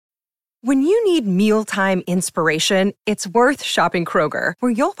When you need mealtime inspiration, it's worth shopping Kroger,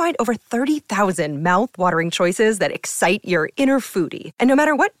 where you'll find over 30,000 mouth-watering choices that excite your inner foodie. And no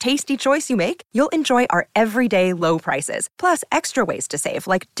matter what tasty choice you make, you'll enjoy our everyday low prices, plus extra ways to save,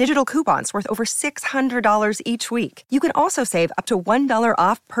 like digital coupons worth over $600 each week. You can also save up to $1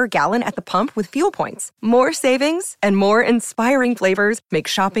 off per gallon at the pump with fuel points. More savings and more inspiring flavors make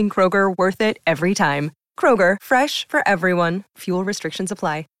shopping Kroger worth it every time. Kroger, fresh for everyone. Fuel restrictions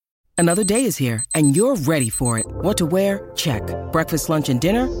apply. Another day is here, and you're ready for it. What to wear? Check. Breakfast, lunch, and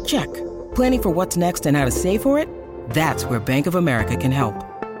dinner? Check. Planning for what's next and how to save for it? That's where Bank of America can help.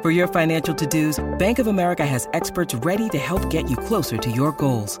 For your financial to-dos, Bank of America has experts ready to help get you closer to your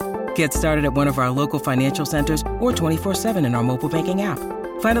goals. Get started at one of our local financial centers or 24/7 in our mobile banking app.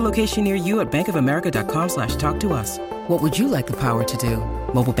 Find a location near you at bankofamerica.com/talktous. What would you like the power to do?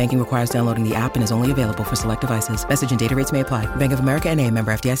 Mobile banking requires downloading the app and is only available for select devices. Message and data rates may apply. Bank of America N.A.,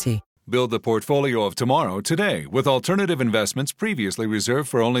 member FDIC. Build the portfolio of tomorrow today with alternative investments previously reserved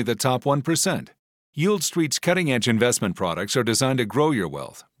for only the top 1%. Yield Street's cutting-edge investment products are designed to grow your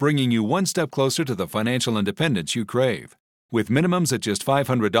wealth, bringing you one step closer to the financial independence you crave. With minimums at just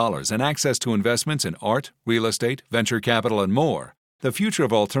 $500 and access to investments in art, real estate, venture capital, and more, the future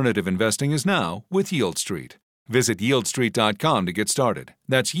of alternative investing is now with Yield Street. Visit yieldstreet.com to get started.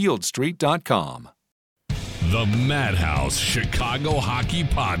 That's yieldstreet.com. The Madhouse Chicago Hockey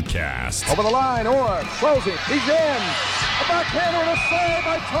Podcast. Over the line, Orr, closing, he's in. A backhander and a save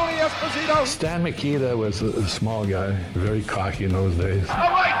by Tony Esposito. Stan Mikita was a small guy, very cocky in those days. A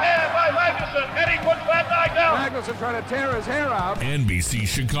right hand by Magnuson, and he puts Van Dyke down. Magnuson trying to tear his hair out. NBC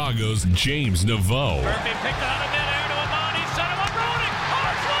Chicago's James Naveau. Murphy picked out of midair to Amani, set him up, Roenick.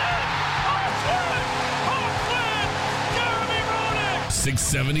 Hartland! Jeremy Roenick!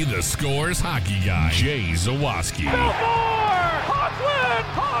 670 The Scores hockey guy, Jay Zawaski. Belfort!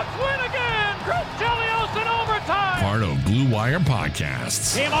 Hawks win again! Chris Chelios in overtime! Part of Blue Wire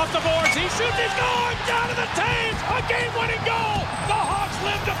Podcasts. Team off the boards, he shoots, he's going! Down to the Taves! A game-winning goal! The Hawks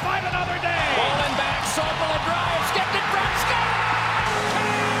live to fight another day! Falling back, Sokol drives, gets it from Scott!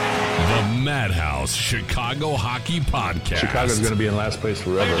 The Madhouse Chicago Hockey Podcast. Chicago's going to be in last place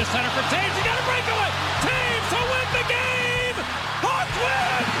forever. Clear to center for Taves, he got a breakaway! Taves to win the game! Hawks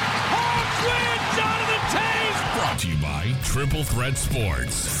win! Hawks win! Jonathan Taves! Brought to you by Triple Threat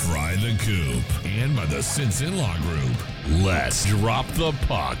Sports, Fry the Coop, and by the Sinson Law Group. Let's drop the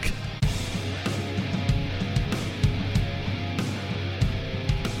puck.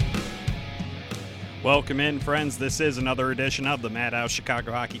 Welcome in, friends. This is another edition of the Madhouse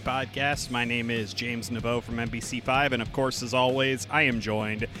Chicago Hockey Podcast. My name is James Naveau from NBC5, and of course, as always, I am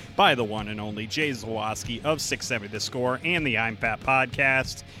joined by the one and only Jay Zawaski of 670 The Score and the I'm Fat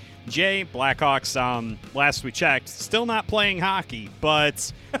Podcast. Jay, Blackhawks, last we checked, still not playing hockey,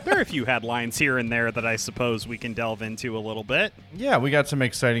 but there are a few headlines here and there that I suppose we can delve into a little bit. Yeah, we got some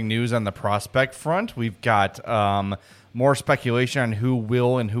exciting news on the prospect front. We've got more speculation on who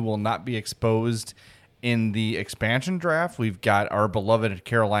will and who will not be exposed in the expansion draft. We've got our beloved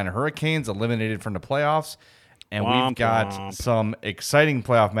Carolina Hurricanes eliminated from the playoffs, and we've got some exciting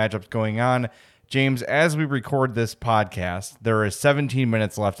playoff matchups going on. James, as we record this podcast, there is 17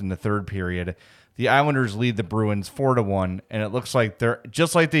 minutes left in the third period. The Islanders lead the Bruins 4-1, and it looks like they're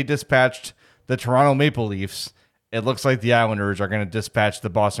just like they dispatched the Toronto Maple Leafs. It looks like the Islanders are going to dispatch the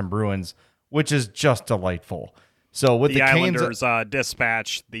Boston Bruins, which is just delightful. So with the Islanders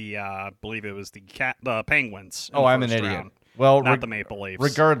dispatcched the, I believe it was the Penguins. Oh, I'm an idiot. Round. Well, not the Maple Leafs.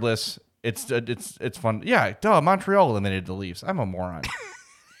 Regardless, it's fun. Yeah, Montreal eliminated the Leafs. I'm a moron.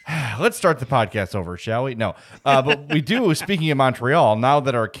 Let's start the podcast over, shall we? No, but we do. Speaking of Montreal, now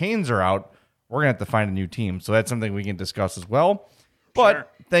that our Canes are out, we're gonna have to find a new team. So that's something we can discuss as well.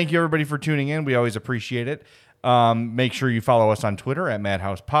 But Thank you everybody for tuning in. We always appreciate it. Make sure you follow us on Twitter at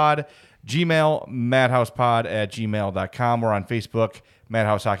MadhousePod. Gmail, madhousepod@gmail.com. We're on Facebook,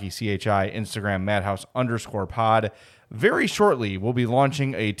 Madhouse Hockey CHI, Instagram, Madhouse_pod. Very shortly, we'll be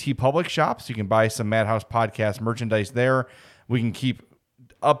launching a TeePublic shop, so you can buy some Madhouse Podcast merchandise there. We can keep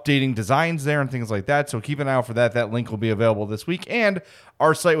updating designs there and things like that, so keep an eye out for that. That link will be available this week. And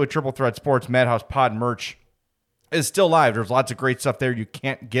our site with Triple Threat Sports, Madhouse Pod merch, is still live. There's lots of great stuff there you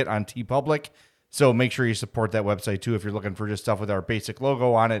can't get on TeePublic, so make sure you support that website too if you're looking for just stuff with our basic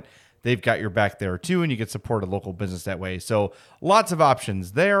logo on it. They've got your back there too, and you can support a local business that way. So lots of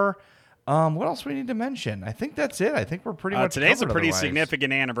options there. What else we need to mention? I think that's it. I think we're pretty much today's a pretty otherwise.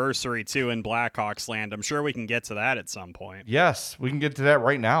 significant anniversary too in Blackhawks land. I'm sure we can get to that at some point. Yes, we can get to that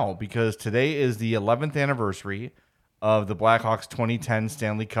right now because today is the 11th anniversary of the Blackhawks 2010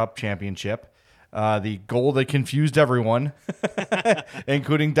 Stanley Cup Championship. the goal that confused everyone,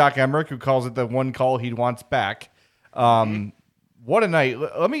 including Doc Emmerich, who calls it the one call he wants back. What a night.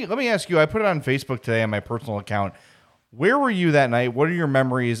 Let me ask you, I put it on Facebook today on my personal account. Where were you that night? What are your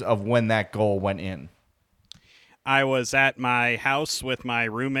memories of when that goal went in? I was at my house with my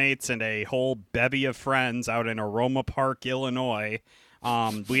roommates and a whole bevy of friends out in Aroma Park, Illinois.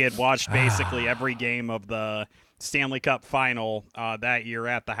 We had watched basically every game of the Stanley Cup final that year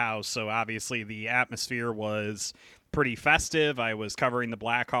at the house, so obviously the atmosphere was pretty festive. I was covering the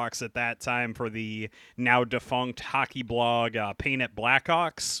Blackhawks at that time for the now defunct hockey blog Paint It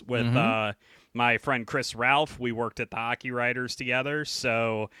Blackhawks with my friend Chris Ralph. We worked at the Hockey Writers together,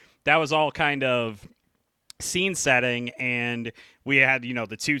 so that was all kind of scene setting, and we had,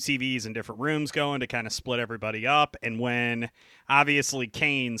 the two TVs in different rooms going to kind of split everybody up. And when obviously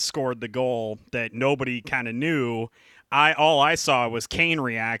Kane scored the goal that nobody kind of knew, all I saw was Kane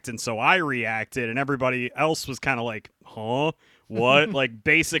react, and so I reacted, and everybody else was kind of like, huh? What? Like,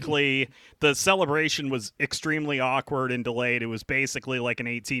 basically, the celebration was extremely awkward and delayed. It was basically like an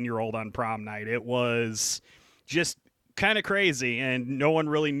 18-year-old on prom night. It was just kind of crazy, and no one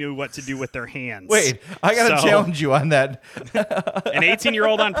really knew what to do with their hands. Wait, I gotta challenge you on that. An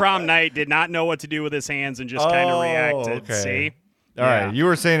 18-year-old on prom night did not know what to do with his hands and just kind of reacted. Okay. See? All right, you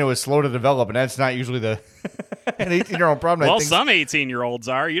were saying it was slow to develop, and that's not usually an 18-year-old prom night. Well, some 18-year-olds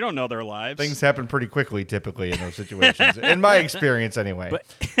are. You don't know their lives. Things happen pretty quickly, typically, in those situations, in my experience anyway.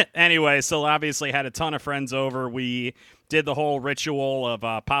 But anyway, so obviously had a ton of friends over. We did the whole ritual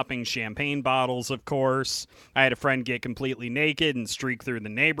of popping champagne bottles, of course. I had a friend get completely naked and streak through the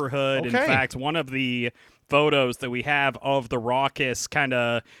neighborhood. Okay. In fact, one of the photos that we have of the raucous kind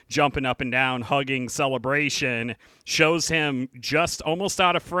of jumping up and down, hugging celebration shows him just almost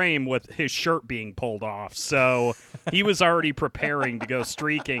out of frame with his shirt being pulled off. So he was already preparing to go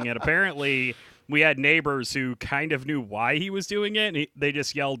streaking, and apparently we had neighbors who kind of knew why he was doing it, and they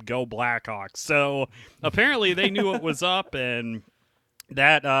just yelled, "Go Blackhawks." So apparently they knew what was up, and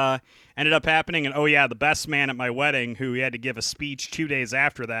that ended up happening. And, the best man at my wedding, who he had to give a speech 2 days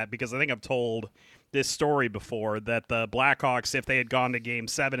after that, because I think I've told this story before, that the Blackhawks, if they had gone to Game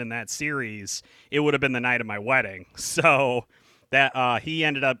 7 in that series, it would have been the night of my wedding. So that he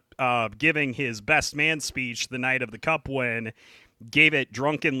ended up giving his best man speech the night of the Cup win, gave it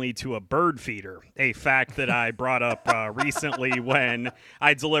drunkenly to a bird feeder, a fact that I brought up recently when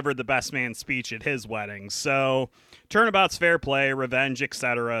I delivered the best man speech at his wedding. So turnabout's fair play, revenge,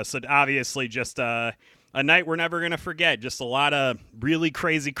 etc. So obviously just a night we're never going to forget. Just a lot of really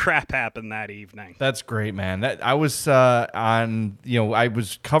crazy crap happened that evening. That's great, man. I was I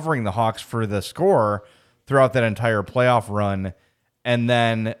was covering the Hawks for the Score throughout that entire playoff run. And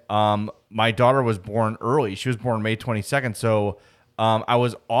then my daughter was born early. She was born May 22nd. So I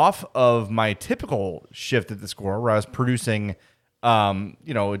was off of my typical shift at the Score where I was producing,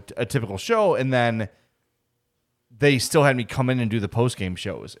 a typical show. And then they still had me come in and do the post-game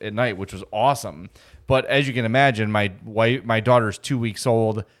shows at night, which was awesome. But as you can imagine, my daughter's 2 weeks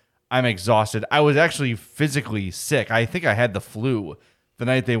old. I'm exhausted. I was actually physically sick. I think I had the flu the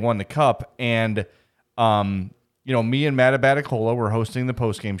night they won the Cup. And, me and Matt Abaticola were hosting the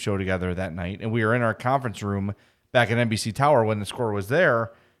post-game show together that night. And we were in our conference room back at NBC Tower when the Score was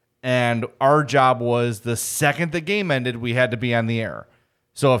there. And our job was the second the game ended, we had to be on the air.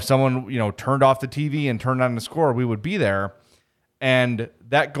 So if someone, turned off the TV and turned on the Score, we would be there. And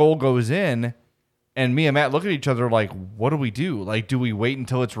that goal goes in, and me and Matt look at each other like, what do we do? Like, do we wait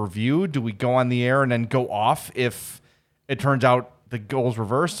until it's reviewed? Do we go on the air and then go off if it turns out the goal's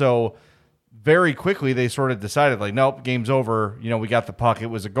reversed? So very quickly, they sort of decided, like, nope, game's over. We got the puck. It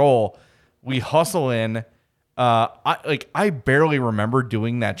was a goal. We hustle in. I barely remember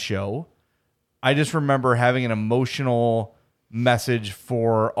doing that show. I just remember having an emotional message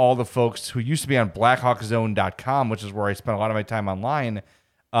for all the folks who used to be on blackhawkzone.com, which is where I spent a lot of my time online,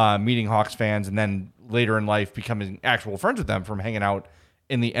 meeting Hawks fans, and then later in life becoming actual friends with them from hanging out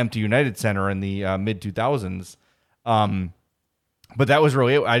in the empty United Center in the mid 2000s. But that was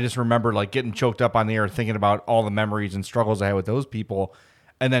really it. I just remember like getting choked up on the air, thinking about all the memories and struggles I had with those people,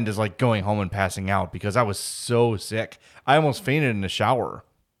 and then just like going home and passing out because I was so sick. I almost fainted in the shower.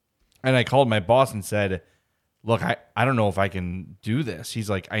 And I called my boss and said, look, I don't know if I can do this. He's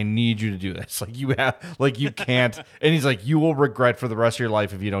like, I need you to do this. Like, you can't. And he's like, you will regret for the rest of your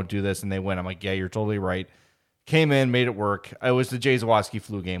life if you don't do this. And they win. I'm like, yeah, you're totally right. Came in, made it work. It was the Jay Zawaski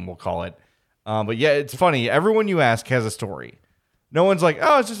flu game, we'll call it. But yeah, it's funny. Everyone you ask has a story. No one's like,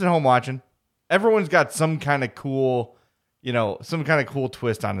 oh, it's just at home watching. Everyone's got some kind of cool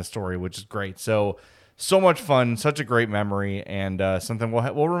twist on the story, which is great. So so much fun, such a great memory, and something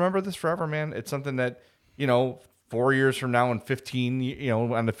we'll remember this forever, man. It's something that, 4 years from now and 15,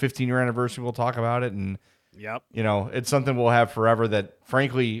 on the 15-year anniversary, we'll talk about it. And, yep. It's something we'll have forever that,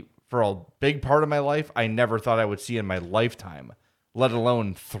 frankly, for a big part of my life, I never thought I would see in my lifetime, let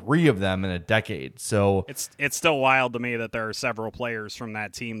alone 3 of them in a decade. So it's still wild to me that there are several players from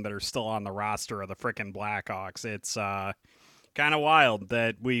that team that are still on the roster of the frickin' Blackhawks. It's kind of wild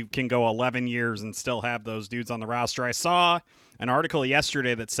that we can go 11 years and still have those dudes on the roster. I saw an article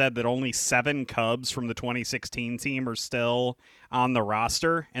yesterday that said that only 7 Cubs from the 2016 team are still on the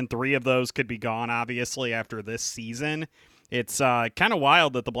roster, and 3 of those could be gone, obviously, after this season. It's kind of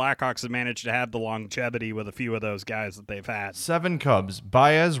wild that the Blackhawks have managed to have the longevity with a few of those guys that they've had. 7 Cubs: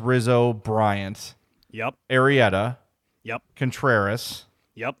 Baez, Rizzo, Bryant. Yep. Arrieta. Yep. Contreras.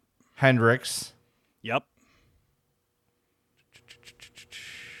 Yep. Hendricks. Yep.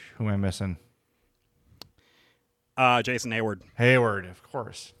 Who am I missing? Jason Hayward. Hayward, of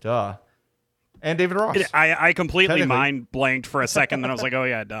course. Duh. And David Ross. I completely mind blanked for a second, then I was like, oh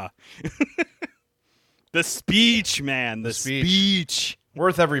yeah, duh. The speech, man. The speech.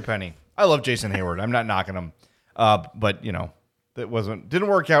 Worth every penny. I love Jason Hayward. I'm not knocking him. But, that didn't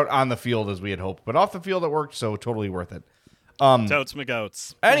work out on the field as we had hoped. But off the field it worked, so totally worth it. Totes my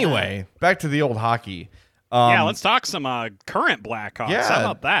goats. Anyway, back to the old hockey. Let's talk some current Blackhawks. Yeah, how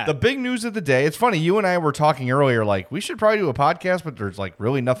about that? The big news of the day. It's funny, you and I were talking earlier, like, we should probably do a podcast, but there's, like,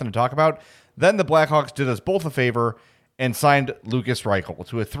 really nothing to talk about. Then the Blackhawks did us both a favor and signed Lukas Reichel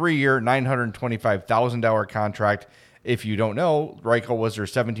to a 3-year, $925,000 contract. If you don't know, Reichel was their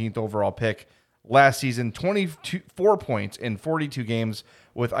 17th overall pick last season, 24 points in 42 games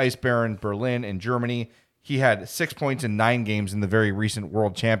with Eisbären Berlin in Germany. He had 6 points in 9 games in the very recent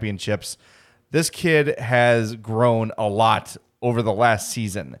World Championships. This kid has grown a lot over the last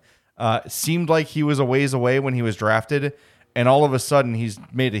season. Seemed like he was a ways away when he was drafted, and all of a sudden he's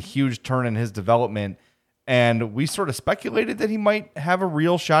made a huge turn in his development. And we sort of speculated that he might have a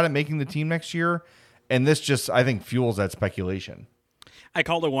real shot at making the team next year. And this just, I think, fuels that speculation. I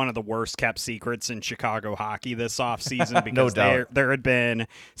called it one of the worst kept secrets in Chicago hockey this offseason because No doubt. there had been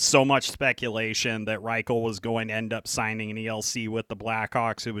so much speculation that Reichel was going to end up signing an ELC with the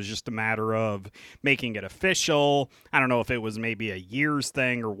Blackhawks. It was just a matter of making it official. I don't know if it was maybe a year's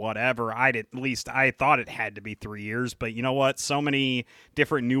thing or whatever. I thought it had to be 3 years, but you know what? So many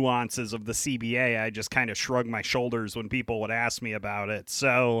different nuances of the CBA, I just kind of shrugged my shoulders when people would ask me about it.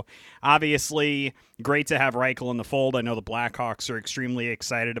 So obviously, great to have Reichel in the fold. I know the Blackhawks are extremely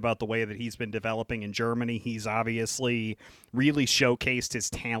excited about the way that he's been developing in Germany. He's obviously really showcased his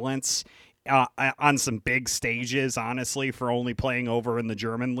talents on some big stages, honestly, for only playing over in the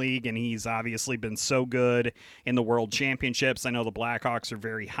German league, and he's obviously been so good in the World Championships. I know the Blackhawks are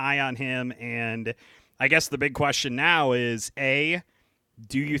very high on him, and I guess the big question now is, A,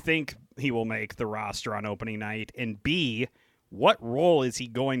 do you think he will make the roster on opening night? And B, what role is he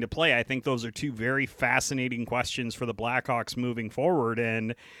going to play? I think those are 2 very fascinating questions for the Blackhawks moving forward.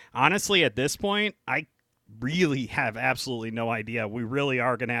 And honestly, at this point, I really have absolutely no idea. We really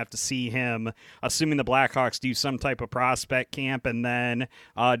are going to have to see him, assuming the Blackhawks do some type of prospect camp and then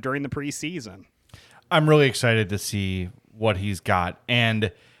during the preseason. I'm really excited to see what he's got.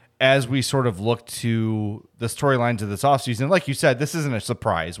 And as we sort of look to the storylines of this offseason, like you said, this isn't a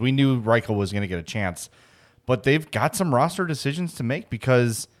surprise. We knew Reichel was going to get a chance. But they've got some roster decisions to make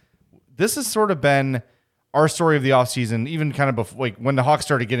because this has sort of been our story of the offseason, even kind of before, like when the Hawks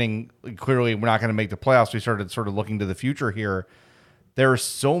started getting, clearly we're not going to make the playoffs, we started sort of looking to the future here. There are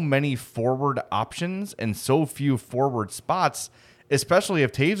so many forward options and so few forward spots, especially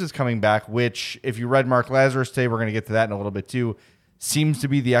if Taves is coming back, which if you read Mark Lazarus today, we're going to get to that in a little bit too, seems to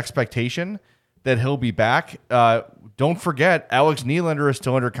be the expectation that he'll be back. Don't forget, Alex Nylander is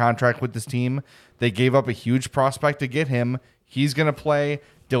still under contract with this team. They gave up a huge prospect to get him. He's going to play.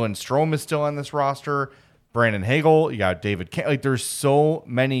 Dylan Strome is still on this roster. Brandon Hagel, you got David Kent. Like, there's so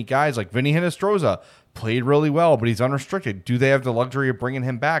many guys. Like Vinny Hinostroza played really well, but he's unrestricted. Do they have the luxury of bringing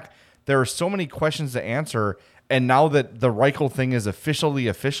him back? There are so many questions to answer. And now that the Reichel thing is officially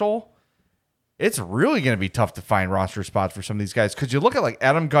official, it's really going to be tough to find roster spots for some of these guys. Because you look at like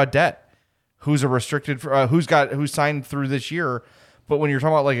Adam Gaudette, who's a restricted, who's signed through this year. But when you're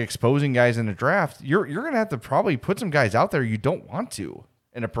talking about like exposing guys in the draft, you're going to have to probably put some guys out there you don't want to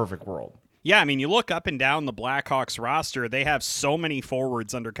in a perfect world. Yeah, I mean, you look up and down the Blackhawks roster, they have so many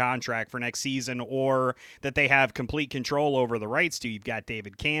forwards under contract for next season or that they have complete control over the rights to. You've got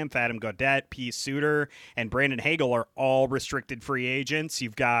David Kampf, Adam Gaudette, P. Suter, and Brandon Hagel are all restricted free agents.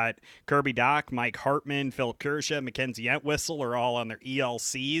 You've got Kirby Dach, Mike Hartman, Phil Kershaw, Mackenzie Entwistle are all on their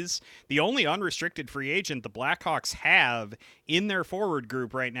ELCs. The only unrestricted free agent the Blackhawks have in their forward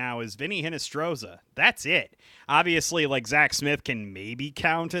group right now is Vinny Hinostroza. That's it. Obviously, like Zach Smith can maybe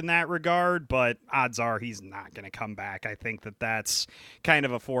count in that regard, but odds are he's not going to come back. I think that that's kind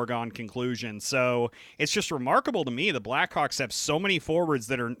of a foregone conclusion. So it's just remarkable to me. The Blackhawks have so many forwards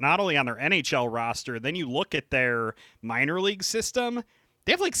that are not only on their NHL roster, then you look at their minor league system,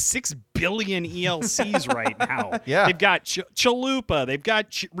 they have like 6 billion ELCs right now. Yeah. They've got Chalupa. They've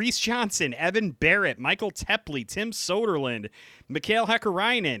got Reese Johnson, Evan Barrett, Michael Tepley, Tim Soderlund, Mikhail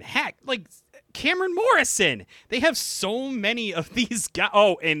Häkkinen. Heck, like Cameron Morrison. They have so many of these guys.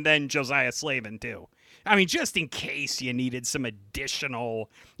 Oh, and then Josiah Slavin, too. I mean, just in case you needed some additional,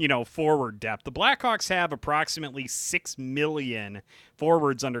 forward depth. The Blackhawks have approximately 6 million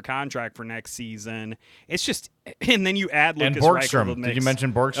forwards under contract for next season. It's just, and then you add Lucas Reichel to the mix. Did you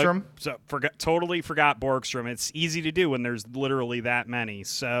mention Borgstrom? Totally forgot Borgstrom. It's easy to do when there's literally that many.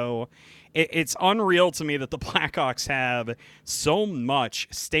 So it's unreal to me that the Blackhawks have so much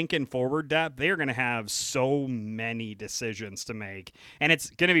stinking forward depth. They're going to have so many decisions to make. And it's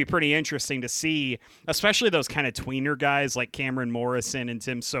going to be pretty interesting to see, especially those kind of tweener guys like Cameron Morrison and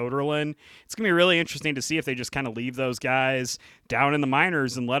Tim Soderlund. It's going to be really interesting to see if they just kind of leave those guys down in the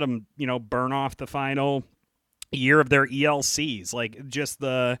minors and let them, burn off the final year of their ELCs. Like just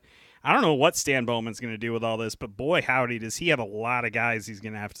I don't know what Stan Bowman's going to do with all this, but boy, howdy, does he have a lot of guys he's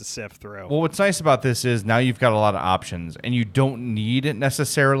going to have to sift through. Well, what's nice about this is now you've got a lot of options, and you don't need it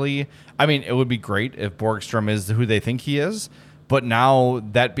necessarily. I mean, it would be great if Borgstrom is who they think he is, but now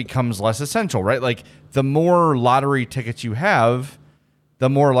that becomes less essential, right? Like, the more lottery tickets you have, the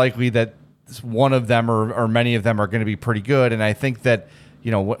more likely that one of them or many of them are going to be pretty good, and I think that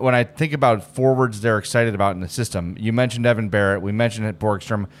when I think about forwards they're excited about in the system, you mentioned Evan Barrett, we mentioned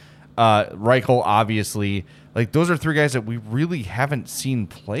Borgstrom, Reichel, obviously, like those are 3 guys that we really haven't seen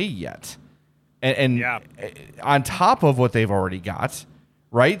play yet. And yeah. On top of what they've already got,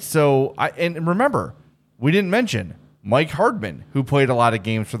 right? So, and remember, we didn't mention Mike Hardman, who played a lot of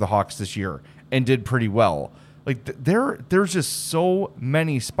games for the Hawks this year and did pretty well. Like there's just so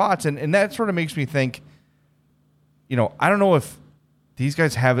many spots. And that sort of makes me think, I don't know if these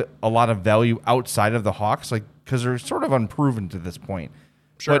guys have a lot of value outside of the Hawks, like, because they're sort of unproven to this point.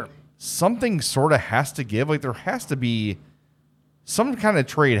 Sure. But something sort of has to give. Like, there has to be some kind of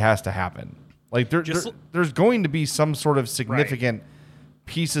trade has to happen. Like, there's going to be some sort of significant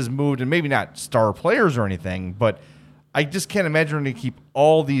pieces moved, and maybe not star players or anything, but I just can't imagine to keep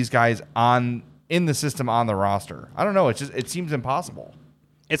all these guys in the system on the roster. I don't know. It seems impossible.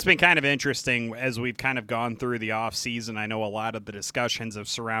 It's been kind of interesting as we've kind of gone through the offseason. I know a lot of the discussions have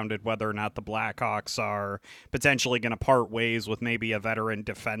surrounded whether or not the Blackhawks are potentially going to part ways with maybe a veteran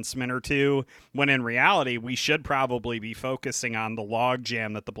defenseman or two, when in reality, we should probably be focusing on the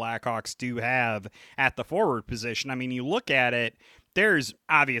logjam that the Blackhawks do have at the forward position. I mean, you look at it, there's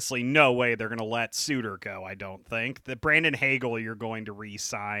obviously no way they're going to let Suter go, I don't think. The Brandon Hagel you're going to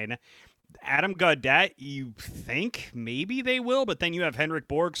re-sign. Adam Gaudette, you think maybe they will, but then you have Henrik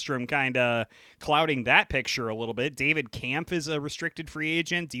Borgstrom kind of clouding that picture a little bit. David Kampf is a restricted free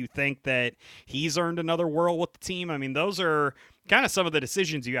agent. Do you think that he's earned another whirl with the team? I mean, those are kind of some of the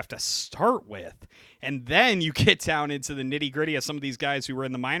decisions you have to start with. And then you get down into the nitty-gritty of some of these guys who were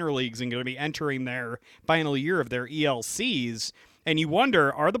in the minor leagues and going to be entering their final year of their ELCs. And you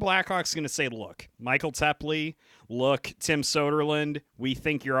wonder, are the Blackhawks going to say, look, Michael Tepley, look, Tim Soderlund, we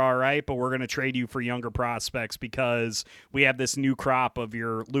think you're all right, but we're going to trade you for younger prospects because we have this new crop of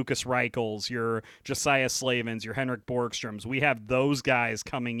your Lucas Reichels, your Josiah Slavins, your Henrik Borgstroms. We have those guys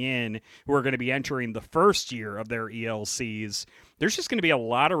coming in who are going to be entering the first year of their ELCs. There's just going to be a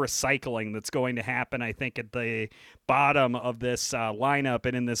lot of recycling that's going to happen, I think, at the bottom of this lineup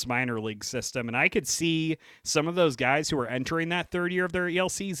and in this minor league system. And I could see some of those guys who are entering that third year of their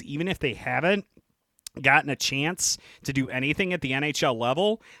ELCs, even if they haven't gotten a chance to do anything at the NHL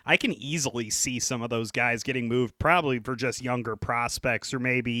level, I can easily see some of those guys getting moved probably for just younger prospects or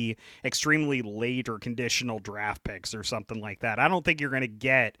maybe extremely late or conditional draft picks or something like that. I don't think you're going to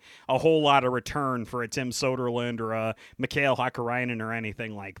get a whole lot of return for a Tim Soderlund or a Mikhail Häkkinen or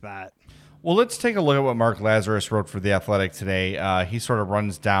anything like that. Well, let's take a look at what Mark Lazarus wrote for The Athletic today. He sort of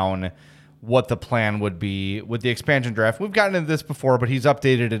runs down what the plan would be with the expansion draft. We've gotten into this before, but he's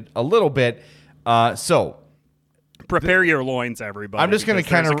updated it a little bit. So Prepare your loins, everybody. I'm just going to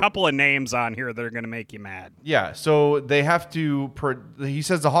kind of a couple of names on here that are going to make you mad. Yeah, so they have to. He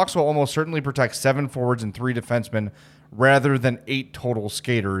says the Hawks will almost certainly protect 7 forwards and 3 defensemen rather than 8 total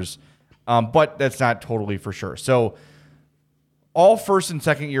skaters, but that's not totally for sure. So all first and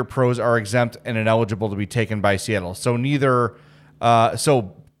second year pros are exempt and ineligible to be taken by Seattle. So neither.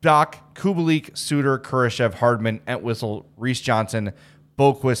 So Doc, Kubalik, Suter, Kurashev, Hardman, Entwistle, Reese Johnson,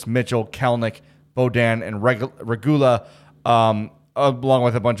 Boquist, Mitchell, Kelnick, Bodan, and Regula, along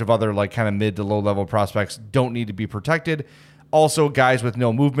with a bunch of other like kind of mid to low level prospects, don't need to be protected. Also, guys with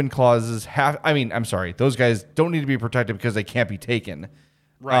no movement clauses those guys don't need to be protected because they can't be taken.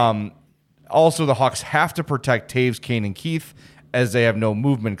 Right. Also, the Hawks have to protect Taves, Kane, and Keith as they have no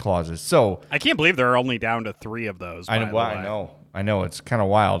movement clauses. So I can't believe they're only down to 3 of those. I know. It's kind of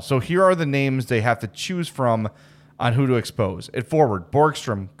wild. So here are the names they have to choose from on who to expose. At forward,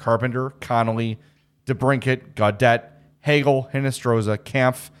 Borgstrom, Carpenter, Connolly, DeBrincat, Gaudette, Hagel, Hinestroza,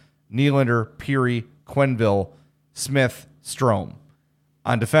 Kampf, Nylander, Peary, Quenneville, Smith, Strome.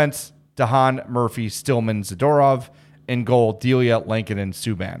 On defense, Dahan, Murphy, Stillman, Zadorov. In goal, Delia, Lankinen,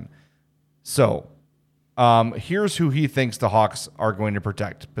 Subban. So here's who he thinks the Hawks are going to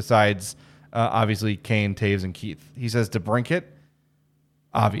protect, besides obviously Kane, Taves, and Keith. He says DeBrincat,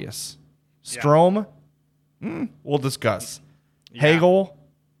 obvious. Strome, we'll discuss. Yeah. Hagel,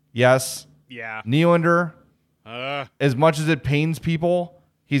 yes. Yeah. Nylander, as much as it pains people,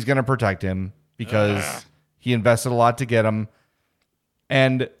 he's going to protect him because he invested a lot to get him.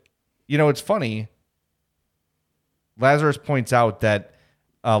 And, it's funny. Lazarus points out that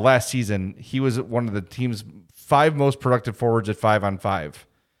last season, he was one of the team's 5 most productive forwards at 5-on-5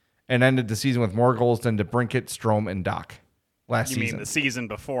 and ended the season with more goals than DeBrincat, Strome, and Doc last season. You mean the season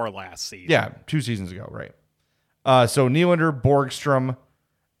before last season? Yeah, 2 seasons ago, right. So Nylander, Borgstrom,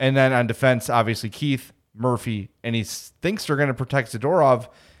 and then on defense, obviously Keith, Murphy, and he thinks they're going to protect Zadorov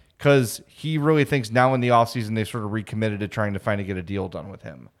because he really thinks now in the offseason they've sort of recommitted to trying to finally get a deal done with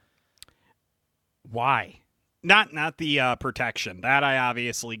him. Why? Not the protection. That I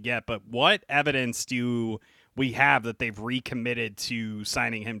obviously get, but what evidence do we have that they've recommitted to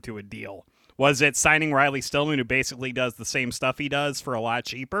signing him to a deal? Was it signing Riley Stillman, who basically does the same stuff he does for a lot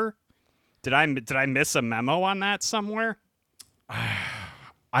cheaper? Did I miss a memo on that somewhere?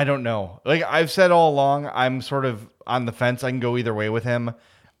 I don't know. Like I've said all along, I'm sort of on the fence. I can go either way with him.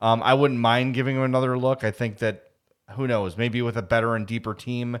 I wouldn't mind giving him another look. I think that, who knows, maybe with a better and deeper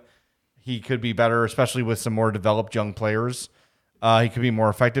team, he could be better, especially with some more developed young players. He could be more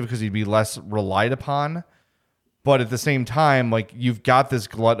effective because he'd be less relied upon. But at the same time, like you've got this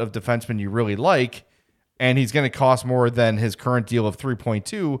glut of defensemen you really like, and he's going to cost more than his current deal of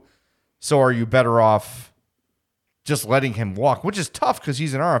 3.2. So are you better off just letting him walk, which is tough because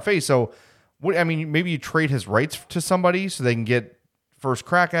he's an RFA. So, maybe you trade his rights to somebody so they can get first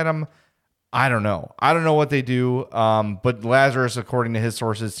crack at him. I don't know. I don't know what they do. But Lazarus, according to his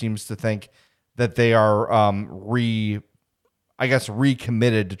sources, seems to think that they are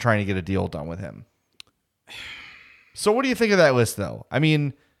recommitted to trying to get a deal done with him. So what do you think of that list, though? I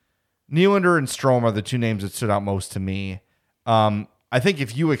mean, Nylander and Strome are the 2 names that stood out most to me. I think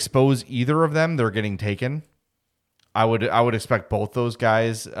if you expose either of them, they're getting taken. I would expect both those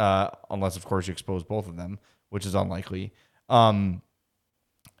guys, unless, of course, you expose both of them, which is unlikely.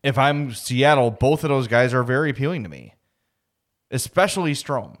 If I'm Seattle, both of those guys are very appealing to me, especially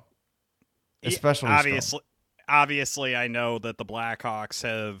Strome. Obviously, I know that the Blackhawks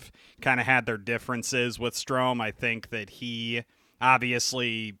have kind of had their differences with Strome. I think that he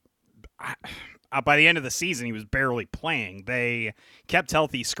obviously, by the end of the season, he was barely playing. They kept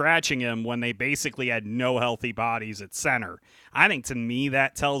healthy scratching him when they basically had no healthy bodies at center. I think, to me,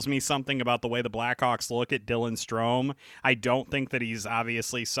 that tells me something about the way the Blackhawks look at Dylan Strome. I don't think that he's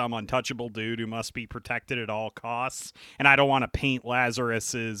obviously some untouchable dude who must be protected at all costs. And I don't want to paint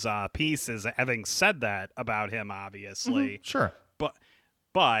Lazarus's piece as having said that about him, obviously. Mm-hmm. Sure.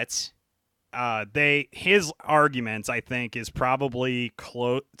 But his arguments, I think, is probably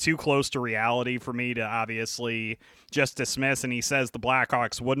too close to reality for me to obviously just dismiss. And he says the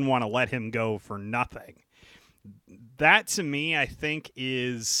Blackhawks wouldn't want to let him go for nothing. That, to me, I think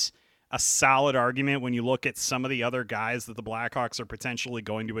is a solid argument when you look at some of the other guys that the Blackhawks are potentially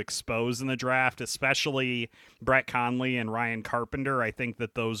going to expose in the draft, especially Brett Conley and Ryan Carpenter. I think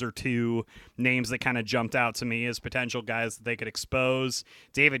that those are 2 names that kind of jumped out to me as potential guys that they could expose.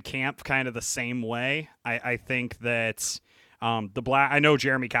 David Kampf, kind of the same way. I think that I know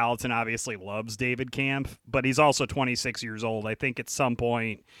Jeremy Colleton obviously loves David Kampf, but he's also 26 years old. I think at some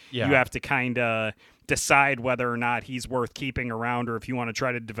point you have to kind of decide whether or not he's worth keeping around or if you want to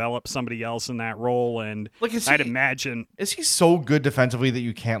try to develop somebody else in that role. And I'd imagine, is he so good defensively that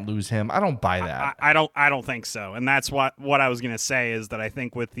you can't lose him? I don't buy that. I don't think so. And that's what I was going to say is that I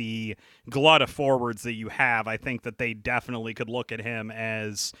think with the glut of forwards that you have, I think that they definitely could look at him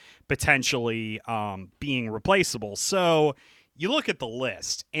as potentially being replaceable. So you look at the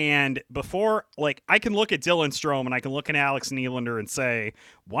list, and before, like, I can look at Dylan Strome and I can look at Alex Nylander and say,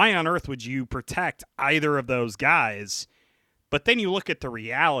 why on earth would you protect either of those guys? But then you look at the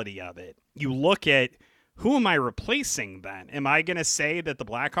reality of it. You look at, who am I replacing then? Am I going to say that the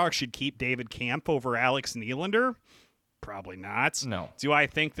Blackhawks should keep David Kampf over Alex Nylander? Probably not. No. Do I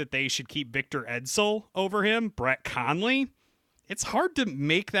think that they should keep Victor Edsel over him? Brett Conley? It's hard to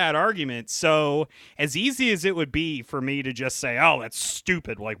make that argument. So as easy as it would be for me to just say, oh, that's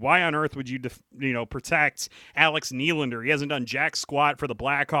stupid. Like, why on earth would you, protect Alex Nylander? He hasn't done jack squat for the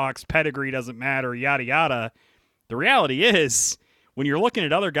Blackhawks. Pedigree doesn't matter, yada, yada. The reality is, when you're looking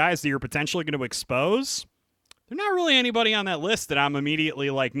at other guys that you're potentially going to expose, there's not really anybody on that list that I'm immediately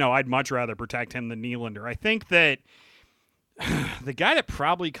like, no, I'd much rather protect him than Nylander. I think that the guy that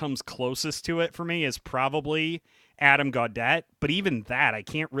probably comes closest to it for me is probably Adam Gaudette, but even that I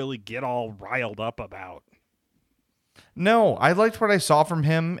can't really get all riled up about. No, I liked what I saw from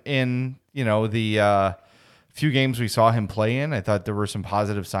him in, the few games we saw him play in. I thought there were some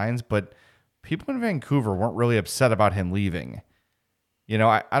positive signs, but people in Vancouver weren't really upset about him leaving.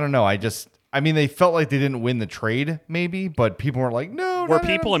 I don't know. They felt like they didn't win the trade maybe, but people weren't like, no. Were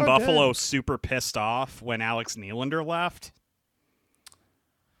people in Buffalo super pissed off when Alex Nylander left?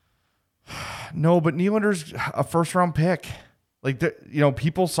 No, but Nylander's a first-round pick.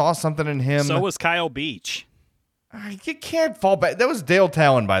 People saw something in him. So was Kyle Beach. You can't fall back. That was Dale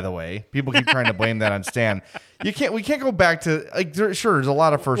Talon, by the way. People keep trying to blame that on Stan. We can't go back to there's a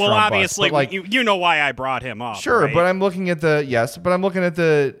lot of first-round. Well, obviously, busts, you know why I brought him up. Sure, right? but I'm looking at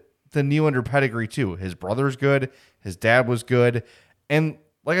the Nylander pedigree too. His brother's good. His dad was good, and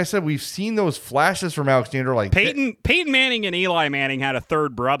like I said, we've seen those flashes from Alex Nylander. Like Peyton Manning and Eli Manning had a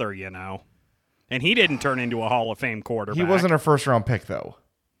third brother, and he didn't turn into a Hall of Fame quarterback. He wasn't a first-round pick, though.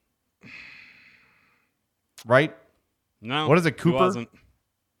 Right? No. What is it, Cooper? He wasn't.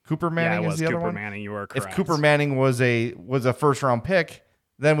 Cooper Manning is the other one? Cooper Manning, you are correct. If Cooper Manning was a first-round pick,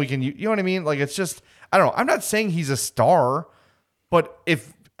 then we can, you know what I mean? Like, it's just, I don't know. I'm not saying he's a star, but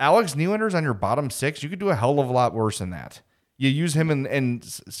if Alex Nylander's on your bottom six, you could do a hell of a lot worse than that. You use him in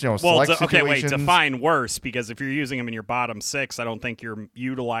select situations. Okay, wait, define worse, because if you're using him in your bottom six, I don't think you're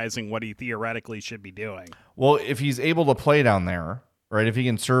utilizing what he theoretically should be doing. Well, if he's able to play down there, right, if he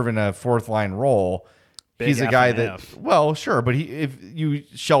can serve in a fourth line role, he's a guy that, well, sure, but if you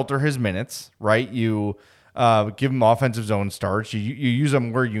shelter his minutes, right, you give him offensive zone starts, you use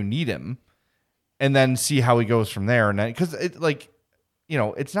him where you need him, and then see how he goes from there. And because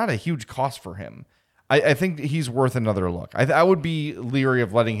it's not a huge cost for him. I think he's worth another look. I would be leery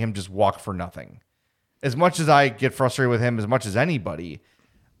of letting him just walk for nothing. As much as I get frustrated with him, as much as anybody,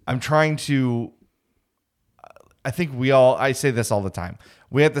 I'm trying to, I think I say this all the time.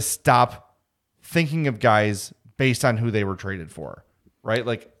 We have to stop thinking of guys based on who they were traded for, right?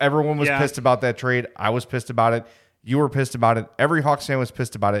 Like everyone was pissed about that trade. I was pissed about it. You were pissed about it. Every Hawks fan was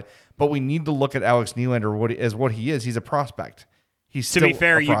pissed about it. But we need to look at Alex Nylander as what he is. He's a prospect. To be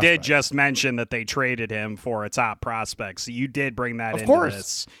fair, you did just mention that they traded him for a top prospect, so you did bring that into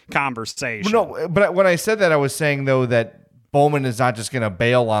this conversation. No, but when I said that, I was saying, though, that Bowman is not just going to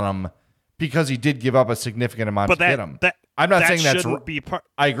bail on him because he did give up a significant amount to get him. I'm not saying that's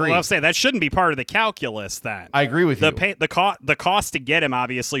I agree. Well, I'll say that shouldn't be part of the calculus then. I agree with you. The cost to get him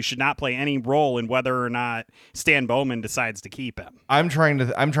obviously should not play any role in whether or not Stan Bowman decides to keep him. I'm trying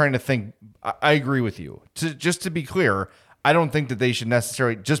to think. I agree with you. Just to be clear, I don't think that they should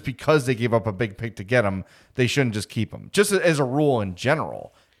necessarily, just because they gave up a big pick to get him, they shouldn't just keep him. Just as a rule in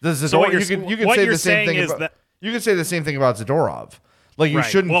general. You could say the same thing about Zadorov. Like you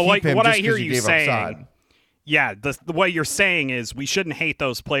shouldn't keep him just because you gave up Saad. Yeah, what you're saying is we shouldn't hate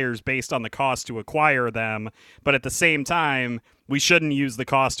those players based on the cost to acquire them, but at the same time, we shouldn't use the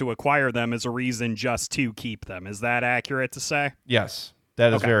cost to acquire them as a reason just to keep them. Is that accurate to say? Yes,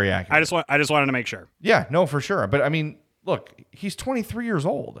 that is very accurate. I just wanted to make sure. Yeah, no, for sure. But I mean, look, he's 23 years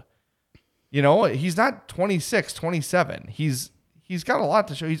old. He's not 26, 27. He's got a lot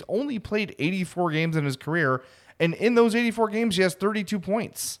to show. He's only played 84 games in his career, and in those 84 games, he has 32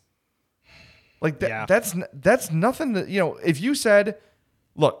 points. Like that's nothing that, if you said,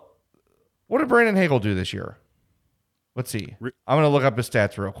 look, what did Brandon Hagel do this year? Let's see. I'm going to look up his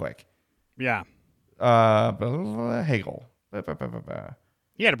stats real quick. Yeah. Hagel.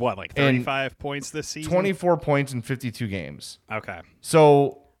 He had what, like 35 points this season? 24 points in 52 games. Okay.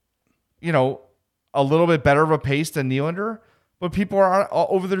 So, a little bit better of a pace than Nylander, but people are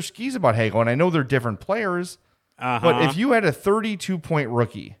over their skis about Hagel, and I know they're different players, but if you had a 32-point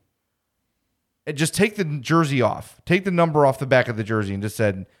rookie, and just take the jersey off, take the number off the back of the jersey and just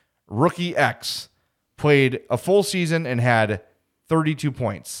said, rookie X played a full season and had 32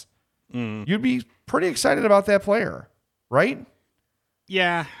 points, you'd be pretty excited about that player, right?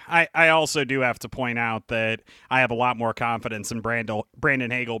 Yeah, I also do have to point out that I have a lot more confidence in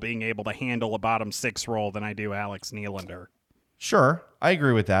Brandon Hagel being able to handle a bottom six role than I do Alex Nylander. Sure, I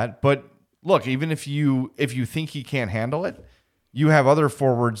agree with that. But look, even if you think he can't handle it, you have other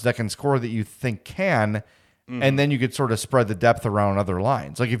forwards that can score that you think can, and then you could sort of spread the depth around other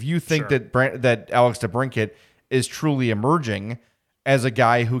lines. Like if you think that Alex DeBrincat is truly emerging as a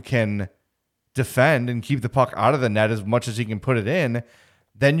guy who can defend and keep the puck out of the net as much as he can put it in,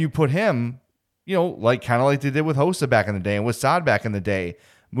 then you put him, like they did with Hossa back in the day and with Saad back in the day,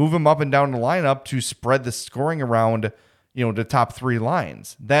 move him up and down the lineup to spread the scoring around, the top three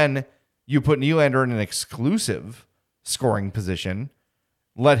lines. Then you put Nylander in an exclusive scoring position,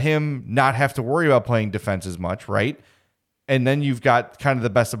 let him not have to worry about playing defense as much, right? And then you've got kind of the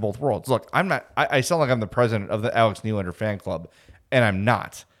best of both worlds. Look, I sound like I'm the president of the Alex Nylander fan club, and I'm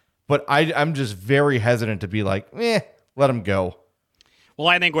not. But I'm just very hesitant to be like, let him go. Well,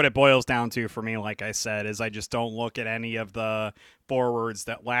 I think what it boils down to for me, like I said, is I just don't look at any of the forwards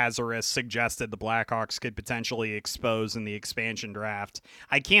that Lazarus suggested the Blackhawks could potentially expose in the expansion draft.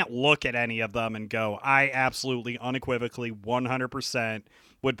 I can't look at any of them and go, I absolutely, unequivocally, 100%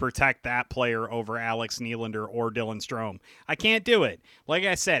 would protect that player over Alex Nylander or Dylan Strome. I can't do it. Like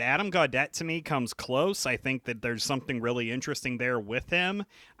I said, Adam Gaudette to me comes close. I think that there's something really interesting there with him.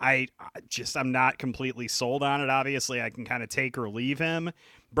 I'm not completely sold on it. Obviously, I can kind of take or leave him.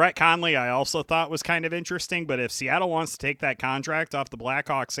 Brett Conley, I also thought was kind of interesting, but if Seattle wants to take that contract off the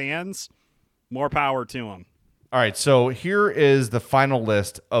Blackhawks' hands, more power to him. All right, so here is the final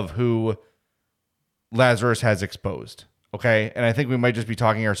list of who Lazarus has exposed. Okay, and I think we might just be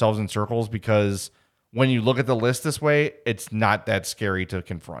talking ourselves in circles because when you look at the list this way, it's not that scary to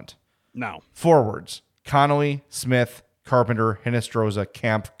confront. No. Forwards: Connolly, Smith, Carpenter, Hinostroza,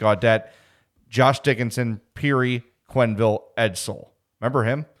 Camp, Gaudette, Josh Dickinson, Peary, Quenneville, Edsel. Remember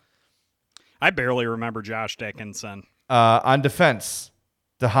him? I barely remember Josh Dickinson. On defense,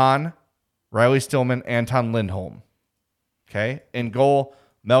 DeHaan, Riley Stillman, Anton Lindholm. Okay, in goal,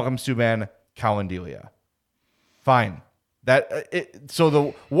 Malcolm Subban, Colin Delia. Fine.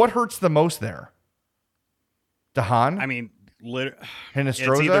 What hurts the most there? DeHaan? I mean, Hinostroza?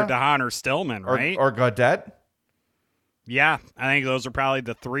 It's either DeHaan or Stillman, right? Or Gaudette? Yeah, I think those are probably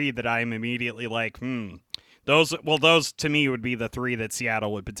the three that I'm immediately like, Those to me would be the three that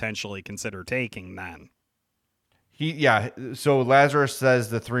Seattle would potentially consider taking then. So Lazarus says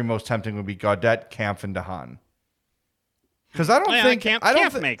the three most tempting would be Gaudette, Kampf, and DeHaan. Because I don't think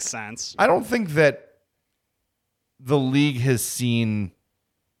Kampf makes sense. I don't think that the league has seen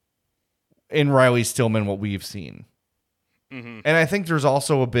in Riley Stillman what we've seen. Mm-hmm. And I think there's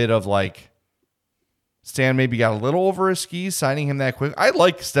also a bit of like Stan maybe got a little over his skis signing him that quick. I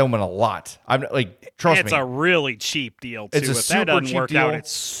like Stillman a lot. I'm like, trust me. It's a really cheap deal too. It's a if super that doesn't cheap work deal, out,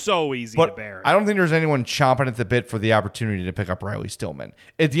 it's so easy to bear. I don't think there's anyone chomping at the bit for the opportunity to pick up Riley Stillman.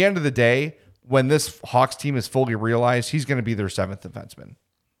 At the end of the day, when this Hawks team is fully realized, he's going to be their seventh defenseman.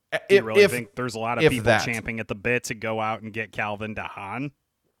 Do you really think there's a lot of people champing at the bit to go out and get Calvin DeHaan?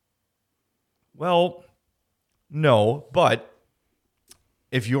 Well, no, but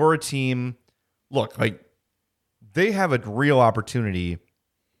if you're a team, look, like they have a real opportunity,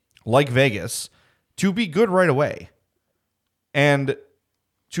 like Vegas, to be good right away. And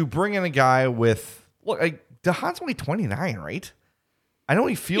to bring in a guy with, look, like DeHaan's only 29, right? I know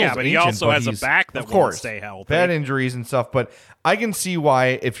he feels ancient, but he also has a back that won't stay healthy. Bad injuries and stuff, but I can see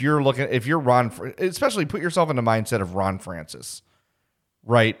why if you're Ron, especially put yourself in the mindset of Ron Francis,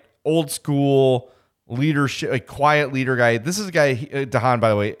 right? Old school leadership, a quiet leader guy. This is a guy, DeHaan, by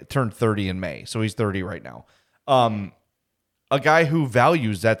the way, turned 30 in May, so he's 30 right now. A guy who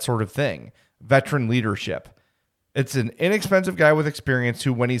values that sort of thing, veteran leadership. It's an inexpensive guy with experience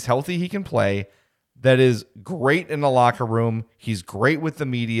who, when he's healthy, he can play. That is great in the locker room. He's great with the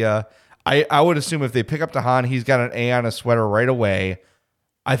media. I would assume if they pick up DeHaan, he's got an A on his sweater right away.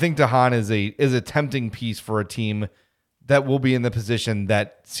 I think DeHaan is a tempting piece for a team that will be in the position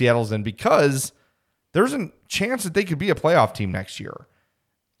that Seattle's in, because there's a chance that they could be a playoff team next year.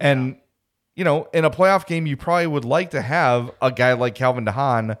 And, in a playoff game, you probably would like to have a guy like Calvin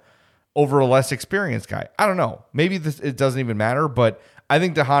DeHaan over a less experienced guy. I don't know. Maybe it doesn't even matter, but I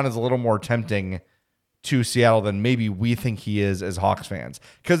think DeHaan is a little more tempting to Seattle than maybe we think he is as Hawks fans.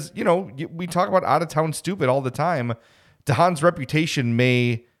 Because, we talk about out-of-town stupid all the time. DeHaan's reputation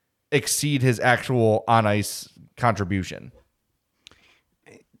may exceed his actual on-ice contribution.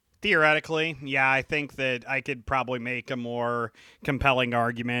 Theoretically, yeah, I think that I could probably make a more compelling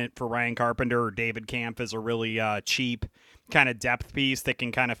argument for Ryan Carpenter or David Kampf as a really cheap kind of depth piece that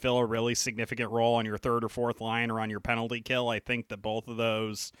can kind of fill a really significant role on your third or fourth line or on your penalty kill. I think that both of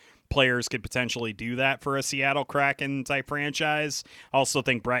those players could potentially do that for a Seattle Kraken type franchise. I also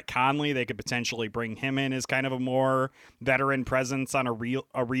think Brett Conley, they could potentially bring him in as kind of a more veteran presence on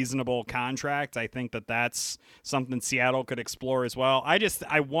a reasonable contract. I think that that's something Seattle could explore as well.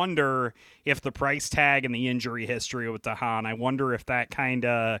 I wonder if the price tag and the injury history with DeHaan, I wonder if that kind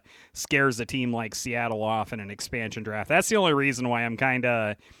of scares a team like Seattle off in an expansion draft. That's the only reason why I'm kind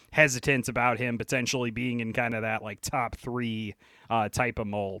of hesitant about him potentially being in kind of that like top 3 type of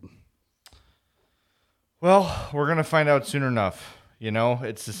mold. Well, we're going to find out soon enough.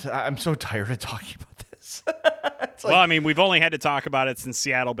 It's just, I'm so tired of talking about this. We've only had to talk about it since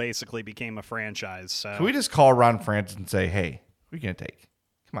Seattle basically became a franchise. So. Can we just call Ron Francis and say, hey, who are you going to take?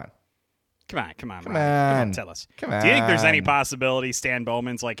 Come on. Come on, tell us. Do you think there's any possibility Stan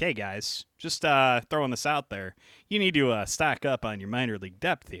Bowman's like, hey, guys, just throwing this out there. You need to stock up on your minor league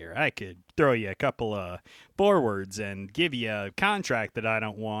depth here. I could throw you a couple of forwards and give you a contract that I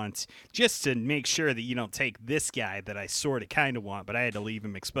don't want just to make sure that you don't take this guy that I sort of kind of want, but I had to leave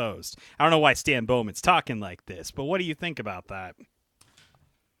him exposed. I don't know why Stan Bowman's talking like this, but what do you think about that?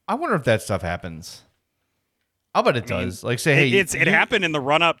 I wonder if that stuff happens. I'll bet it does. Like, say, hey, it happened in the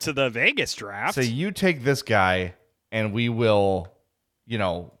run up to the Vegas draft. Say you take this guy, and we will,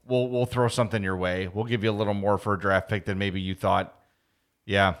 we'll throw something your way. We'll give you a little more for a draft pick than maybe you thought.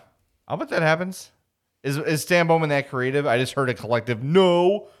 Yeah, I'll bet that happens. Is Stan Bowman that creative? I just heard a collective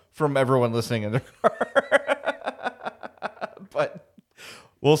no from everyone listening in their car. But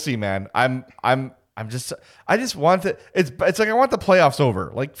we'll see, man. I just want to. It's like I want the playoffs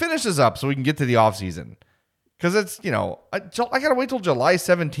over. Like, finish this up so we can get to the offseason. Because it's, I got to wait till July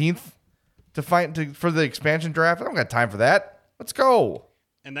 17th for the expansion draft. I don't got time for that. Let's go.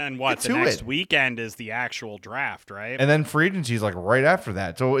 And then the next weekend is the actual draft, right? And then free agency is like right after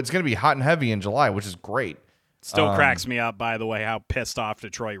that. So it's going to be hot and heavy in July, which is great. Still cracks me up, by the way, how pissed off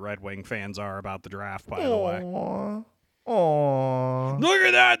Detroit Red Wing fans are about the draft, by the way. Aww. Look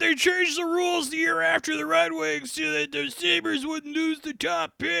at that. They changed the rules the year after the Red Wings so that the Sabres wouldn't lose the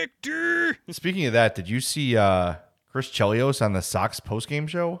top pick. Speaking of that, did you see Chris Chelios on the Sox postgame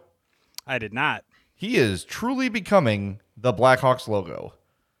show? I did not. He is truly becoming the Blackhawks logo.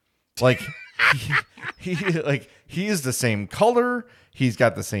 Like, he is the same color. He's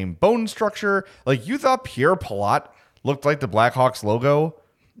got the same bone structure. Like, you thought Pierre Palat looked like the Blackhawks logo?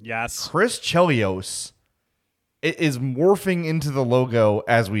 Yes. Chris Chelios is morphing into the logo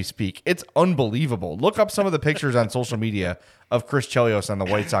as we speak. It's unbelievable. Look up some of the pictures on social media of Chris Chelios on the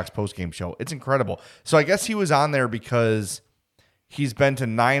White Sox postgame show. It's incredible. So I guess he was on there because he's been to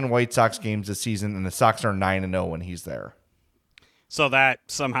 9 White Sox games this season, and the Sox are 9-0 when he's there. So that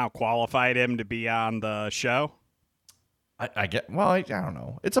somehow qualified him to be on the show? I don't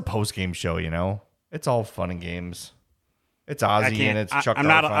know. It's a postgame show, It's all fun and games. It's Ozzy and it's Chuck. I'm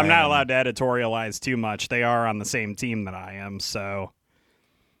not allowed to editorialize too much. They are on the same team that I am, so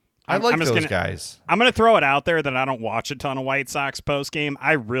I like those guys. I'm going to throw it out there that I don't watch a ton of White Sox postgame.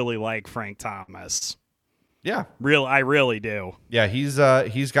 I really like Frank Thomas. Yeah, I really do. Yeah, he's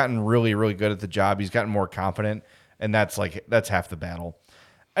gotten really, really good at the job. He's gotten more confident, and that's half the battle.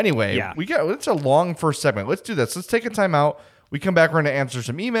 Anyway, yeah. It's a long first segment. Let's do this. Let's take a time out. We come back, we're going to answer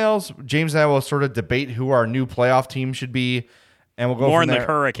some emails. James and I will sort of debate who our new playoff team should be, and we'll go more from in there.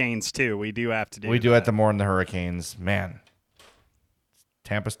 The Hurricanes, too. We do have to do We do have to more in the Hurricanes. Man,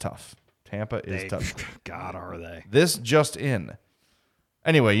 Tampa's tough. Tampa is tough. God, are they? This just in.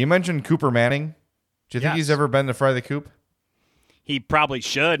 Anyway, you mentioned Cooper Manning. Do you think he's ever been to Fry the Coop? He probably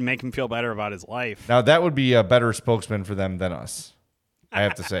should make him feel better about his life. Now, that would be a better spokesman for them than us, I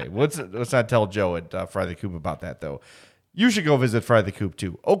have to say. Let's not tell Joe at Fry the Coop about that, though. You should go visit Fry the Coop,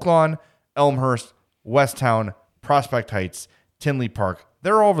 too. Oak Lawn, Elmhurst, Westtown, Prospect Heights, Tinley Park.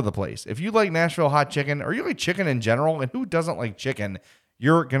 They're all over the place. If you like Nashville hot chicken, or you like chicken in general, and who doesn't like chicken,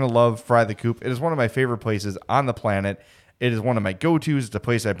 you're going to love Fry the Coop. It is one of my favorite places on the planet. It is one of my go-tos. It's a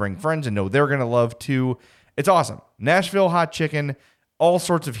place I bring friends and know they're going to love, too. It's awesome. Nashville hot chicken, all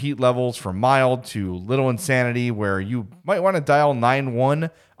sorts of heat levels from mild to little insanity, where you might want to dial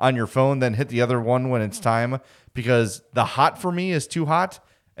 9-1 on your phone, then hit the other one when it's time, because the hot for me is too hot,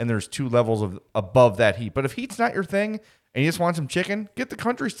 and there's 2 levels of above that heat. But if heat's not your thing, and you just want some chicken, get the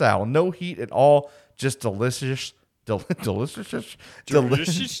country style. No heat at all. Just delicious,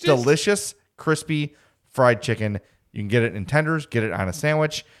 crispy fried chicken. You can get it in tenders, get it on a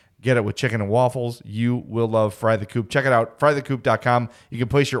sandwich, get it with chicken and waffles. You will love Fry the Coop. Check it out, frythecoop.com. You can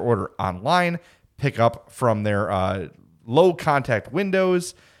place your order online, pick up from their low contact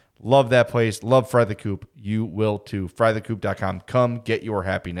windows. Love that place. Love Fry the Coop. You will too. Frythecoop.com. Come get your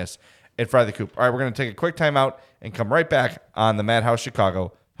happiness at Fry the Coop. All right, we're going to take a quick time out and come right back on the Madhouse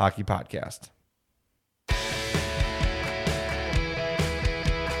Chicago Hockey Podcast.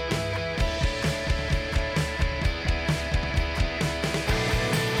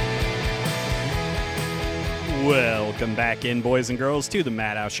 Welcome back in, boys and girls, to the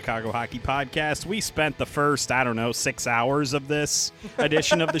Madhouse Chicago Hockey Podcast. We spent the first, 6 hours of this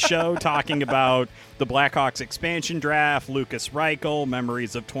edition of the show talking about the Blackhawks expansion draft, Lucas Reichel,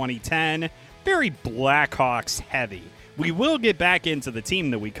 memories of 2010. Very Blackhawks heavy. We will get back into the team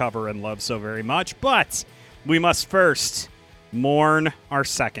that we cover and love so very much, but we must first mourn our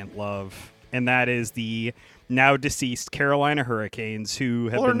second love, and that is the now deceased Carolina Hurricanes, who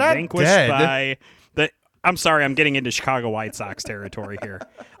have been vanquished by the... I'm sorry, I'm getting into Chicago White Sox territory here.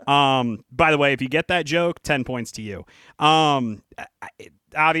 By the way, if you get that joke, 10 points to you.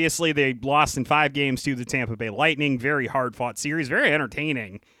 Obviously, they lost in 5 games to the Tampa Bay Lightning. Very hard-fought series, very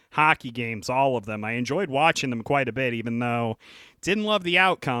entertaining hockey games, all of them. I enjoyed watching them quite a bit, even though didn't love the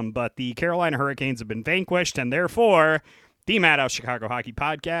outcome. But the Carolina Hurricanes have been vanquished, and therefore... the Madhouse Chicago Hockey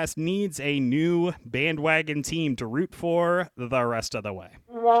Podcast needs a new bandwagon team to root for the rest of the way.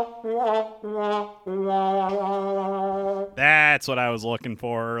 That's what I was looking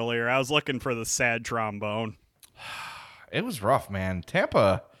for earlier. I was looking for the sad trombone. It was rough, man.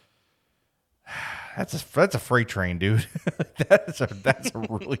 Tampa, that's a freight train, dude. that's a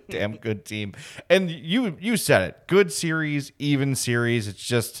really damn good team. And you said it. Good series, even series. It's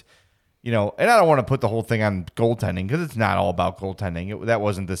just... and I don't want to put the whole thing on goaltending because it's not all about goaltending. That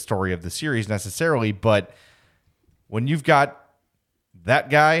wasn't the story of the series necessarily. But when you've got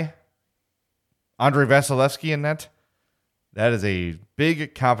that guy, Andrei Vasilevsky, in net, that is a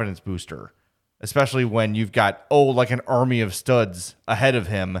big confidence booster, especially when you've got, like an army of studs ahead of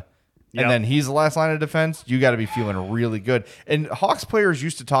him. Yep. And then he's the last line of defense. You got to be feeling really good. And Hawks players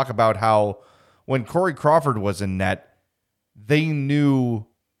used to talk about how when Corey Crawford was in net, they knew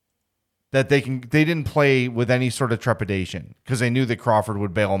that they didn't play with any sort of trepidation because they knew that Crawford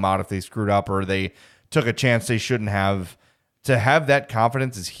would bail them out if they screwed up or they took a chance they shouldn't have. To have that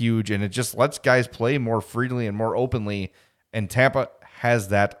confidence is huge, and it just lets guys play more freely and more openly, and Tampa has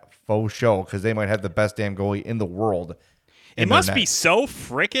that faux show because they might have the best damn goalie in the world. It must be so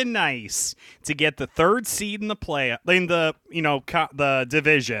freaking nice to get the 3rd seed in the the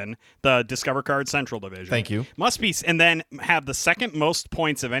division, the Discover Card Central division. Thank you. Must be, and then have the second most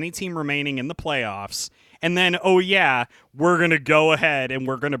points of any team remaining in the playoffs. And then, we're going to go ahead and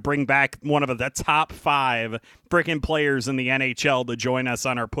we're going to bring back one of the top 5 freaking players in the NHL to join us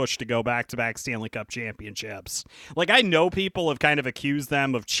on our push to go back-to-back Stanley Cup championships. Like, I know people have kind of accused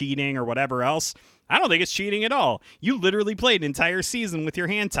them of cheating or whatever else. I don't think it's cheating at all. You literally played an entire season with your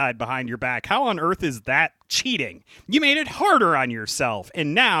hand tied behind your back. How on earth is that cheating? You made it harder on yourself,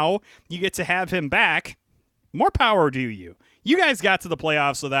 and now you get to have him back. More power to you. You guys got to the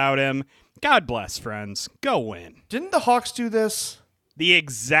playoffs without him. God bless, friends. Go win. Didn't the Hawks do this? The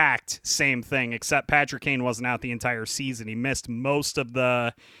exact same thing, except Patrick Kane wasn't out the entire season. He missed most of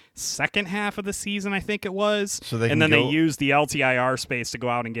the second half of the season, I think it was. They used the LTIR space to go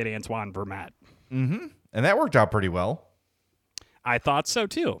out and get Antoine Vermette. Mm-hmm. And that worked out pretty well. I thought so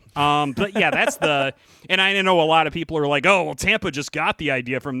too. But yeah, that's and I know a lot of people are like, oh, well, Tampa just got the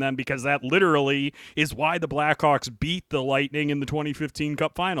idea from them because that literally is why the Blackhawks beat the Lightning in the 2015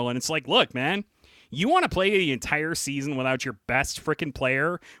 Cup final. And it's like, look, man, you want to play the entire season without your best freaking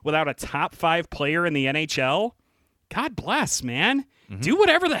player, without a top 5 player in the NHL? God bless, man. Mm-hmm. Do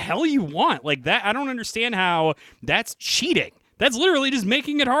whatever the hell you want. Like that, I don't understand how that's cheating. That's literally just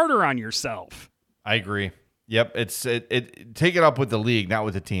making it harder on yourself. I agree. Yep, take it up with the league, not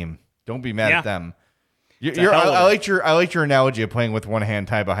with the team. Don't be mad at them. I like your analogy of playing with one hand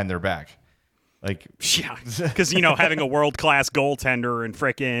tied behind their back. Like, yeah, because having a world class goaltender and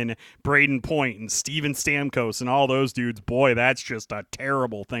frickin' Braden Point and Steven Stamkos and all those dudes, boy, that's just a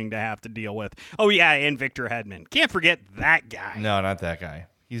terrible thing to have to deal with. Oh yeah, and Victor Hedman. Can't forget that guy. No, not that guy.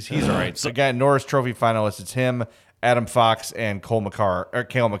 He's all right. So again, Norris Trophy finalists. It's him, Adam Fox, and Cale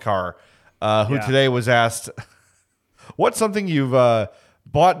Makar. Who today was asked, what's something you've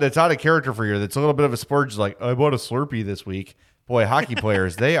bought that's out of character for you, that's a little bit of a splurge? Like, I bought a Slurpee this week. Boy, hockey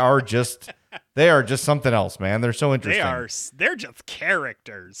players, they are just They are just something else, man. They're so interesting. They're just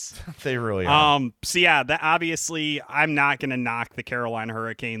characters. They really are. So yeah, that obviously I'm not going to knock the Carolina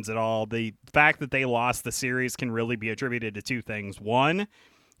Hurricanes at all. The fact that they lost the series can really be attributed to two things. One,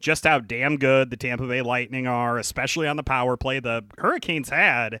 just how damn good the Tampa Bay Lightning are, especially on the power play. The Hurricanes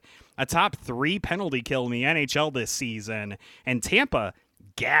had a top 3 penalty kill in the NHL this season, and Tampa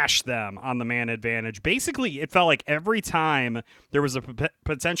gashed them on the man advantage. Basically, it felt like every time there was a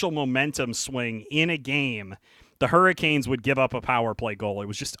potential momentum swing in a game, the Hurricanes would give up a power play goal. It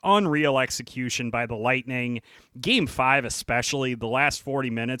was just unreal execution by the Lightning. Game 5 especially, the last 40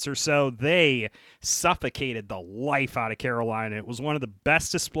 minutes or so, they suffocated the life out of Carolina. It was one of the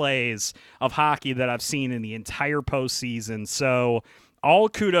best displays of hockey that I've seen in the entire postseason. So all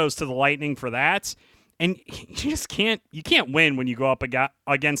kudos to the Lightning for that. And you can't win when you go up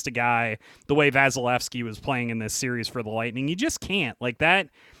against a guy the way Vasilevsky was playing in this series for the Lightning. You just can't. Like that,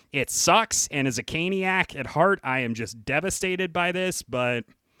 it sucks. And as a Caniac at heart, I am just devastated by this. But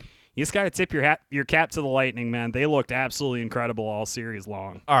you just got to tip your cap to the Lightning, man. They looked absolutely incredible all series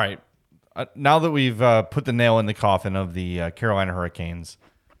long. All right. Now that we've put the nail in the coffin of the Carolina Hurricanes,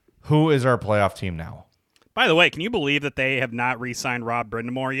 who is our playoff team now? By the way, can you believe that they have not re-signed Rob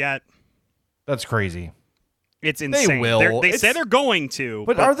Brind'Amour yet? That's crazy. It's insane. They will. They say they're going to.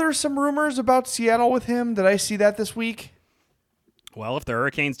 But are there some rumors about Seattle with him? Did I see that this week? Well, if the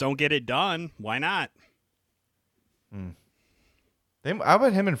Hurricanes don't get it done, why not? I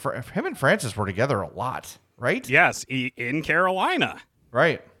bet him and Francis were together a lot, right? Yes, in Carolina.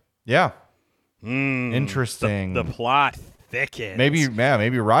 Right. Yeah. Interesting. The plot thickens. Maybe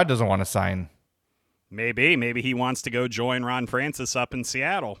Rod doesn't want to sign. Maybe he wants to go join Ron Francis up in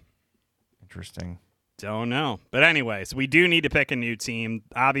Seattle. Interesting. Don't know. But anyways, we do need to pick a new team.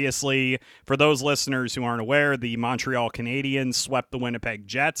 Obviously, for those listeners who aren't aware, the Montreal Canadiens swept the Winnipeg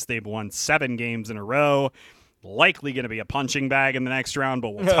Jets. They've won 7 games in a row. Likely going to be a punching bag in the next round,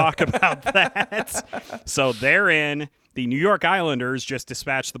 but we'll talk about that. So they're in. The New York Islanders just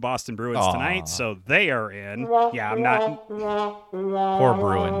dispatched the Boston Bruins tonight, so they are in. Yeah, I'm not. Poor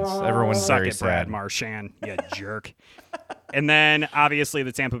Bruins. Everyone's Suck very it, Brad sad. Marchand, you jerk. And then, obviously,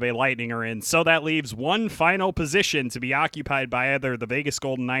 the Tampa Bay Lightning are in. So that leaves one final position to be occupied by either the Vegas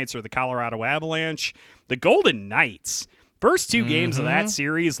Golden Knights or the Colorado Avalanche. The Golden Knights, first 2 games of that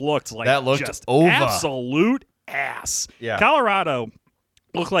series looked like just over. Absolute ass. Yeah. Colorado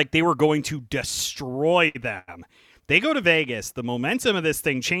looked like they were going to destroy them. They go to Vegas. The momentum of this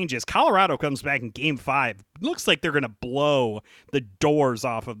thing changes. Colorado comes back in Game 5. Looks like they're going to blow the doors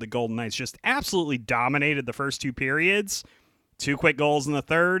off of the Golden Knights. Just absolutely dominated the first 2 periods. 2 quick goals in the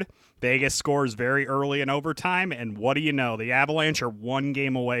third. Vegas scores very early in overtime. And what do you know? The Avalanche are 1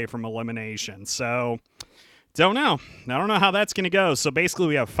 game away from elimination. So, don't know. I don't know how that's going to go. So, basically,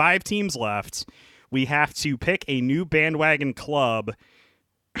 we have 5 teams left. We have to pick a new bandwagon club.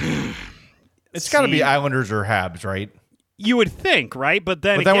 It's got to be Islanders or Habs, right? You would think, right? But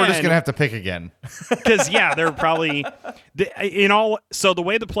then we're just going to have to pick again. Because, yeah, they're probably so the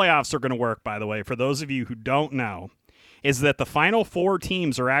way the playoffs are going to work, by the way, for those of you who don't know, is that the final 4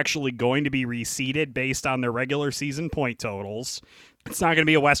 teams are actually going to be reseeded based on their regular season point totals. It's not going to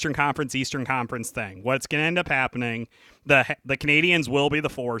be a Western Conference, Eastern Conference thing. What's going to end up happening, the Canadiens will be the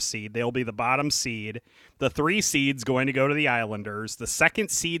 4 seed. They'll be the bottom seed. The 3 seed's going to go to the Islanders. The 2nd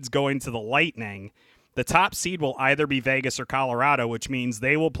seed's going to the Lightning. The top seed will either be Vegas or Colorado, which means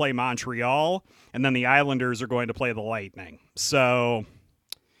they will play Montreal, and then the Islanders are going to play the Lightning. So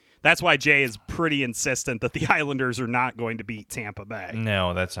that's why Jay is pretty insistent that the Islanders are not going to beat Tampa Bay.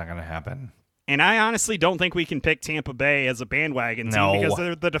 No, that's not going to happen. And I honestly don't think we can pick Tampa Bay as a bandwagon team because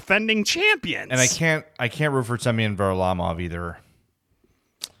they're the defending champions. And I can't root for Semyon Varlamov either.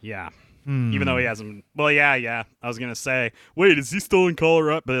 Yeah. Even though he hasn't. Well, yeah. I was going to say, wait, is he still in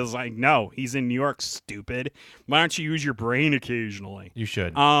Colorado? But it's like, no, he's in New York, stupid. Why don't you use your brain occasionally? You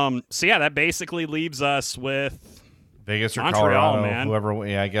should. So, yeah, that basically leaves us with Vegas or Montreal, Colorado, man. Whoever,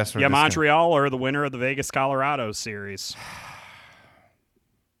 I guess. Yeah, Montreal or the winner of the Vegas-Colorado series.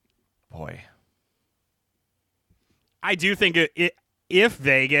 Boy. I do think if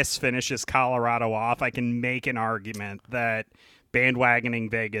Vegas finishes Colorado off, I can make an argument that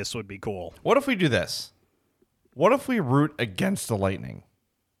bandwagoning Vegas would be cool. What if we do this? What if we root against the Lightning?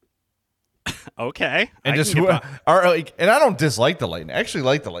 Okay. And and I don't dislike the Lightning. I actually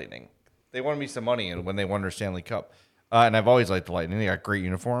like the Lightning. They won me some money when they won their Stanley Cup. And I've always liked the Lightning. They got great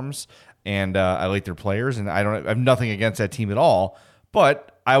uniforms, and I like their players, and I have nothing against that team at all.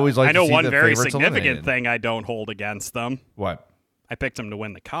 But I always like. I know one very significant thing I don't hold against them. What? I picked them to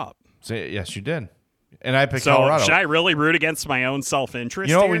win the cup. So, yes, you did. And I picked Colorado. Should I really root against my own self-interest?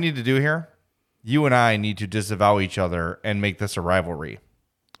 You know what we need to do here? you and I need to disavow each other and make this a rivalry.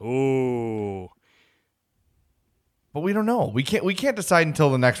 Ooh. But we don't know. We can't decide until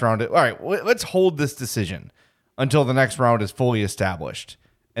the next round. All right, let's hold this decision until the next round is fully established,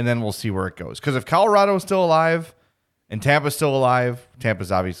 and then we'll see where it goes. Because if Colorado is still alive and Tampa's still alive,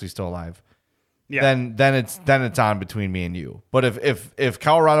 Tampa's obviously still alive. Yeah. Then it's on between me and you. But if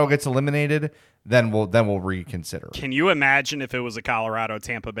Colorado gets eliminated, then we'll reconsider. Can you imagine if it was a Colorado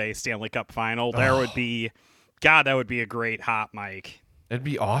Tampa Bay Stanley Cup final? There would be, God, that would be a great hot mic. It'd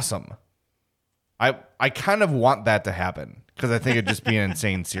be awesome. I kind of want that to happen because I think it'd just be an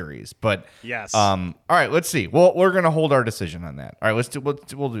insane series. But yes. All right, let's see. Well, we're gonna hold our decision on that. All right,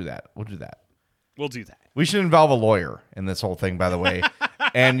 we'll do that. We'll do that. We'll do that. We should involve a lawyer in this whole thing, by the way.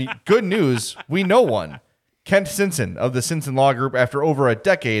 And good news, we know one. Kent Simpson of the Simpson Law Group, after over a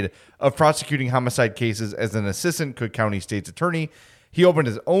decade of prosecuting homicide cases as an assistant Cook County State's attorney, he opened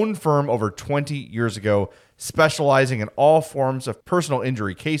his own firm over 20 years ago, specializing in all forms of personal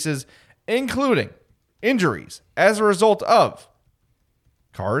injury cases, including injuries as a result of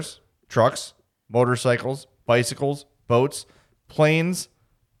cars, trucks, motorcycles, bicycles, boats, planes,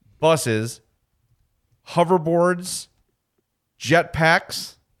 buses, hoverboards,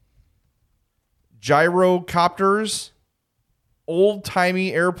 jetpacks, gyrocopters,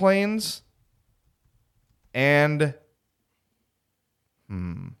 old-timey airplanes, and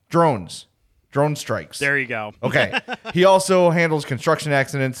drones. Drone strikes. There you go. Okay. He also handles construction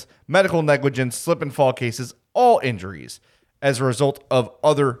accidents, medical negligence, slip and fall cases, all injuries as a result of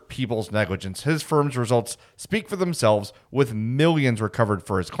other people's negligence. His firm's results speak for themselves, with millions recovered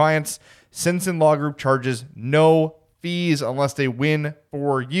for his clients. Simpson Law Group charges no fees unless they win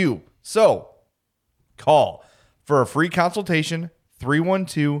for you. So, call for a free consultation,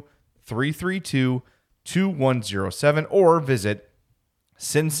 312-332-2107, or visit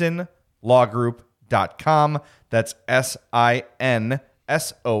SinsonLawGroup.com. That's SINSON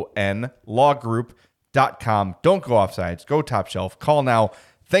lawgroup.com. Don't go offsides. Go top shelf. Call now.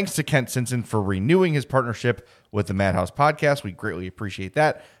 Thanks to Kent Simpson for renewing his partnership with the Madhouse Podcast. We greatly appreciate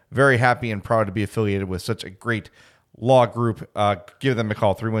that. Very happy and proud to be affiliated with such a great law group. Give them a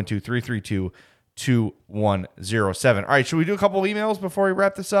call, 312-332-2107. All right, should we do a couple emails before we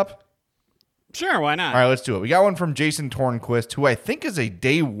wrap this up? Sure, why not? All right, let's do it. We got one from Jason Tornquist, who I think is a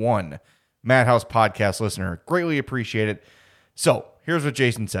day one Madhouse Podcast listener. Greatly appreciate it. So here's what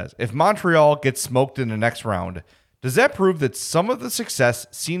Jason says. If Montreal gets smoked in the next round, does that prove that some of the success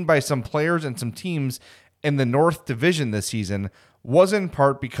seen by some players and some teams in the North Division this season was in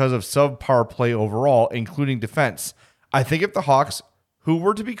part because of subpar play overall, including defense? I think if the Hawks, who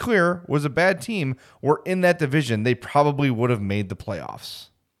were, to be clear, was a bad team, were in that division, they probably would have made the playoffs.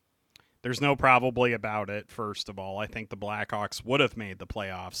 There's no probably about it, first of all. I think the Blackhawks would have made the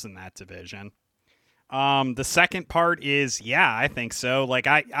playoffs in that division. The second part is, yeah, I think so. Like,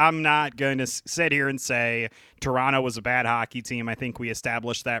 I'm not going to sit here and say Toronto was a bad hockey team. I think we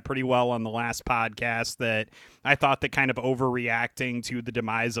established that pretty well on the last podcast, that I thought that kind of overreacting to the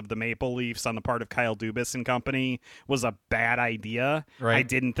demise of the Maple Leafs on the part of Kyle Dubas and company was a bad idea. Right. I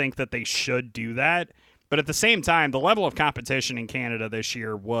didn't think that they should do that. But at the same time, the level of competition in Canada this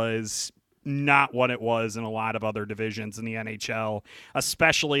year was not what it was in a lot of other divisions in the NHL,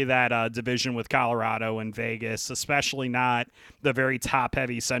 especially that division with Colorado and Vegas, especially not the very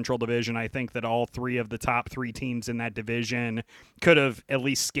top-heavy Central Division. I think that all three of the top three teams in that division could have at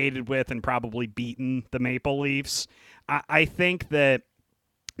least skated with and probably beaten the Maple Leafs. I think that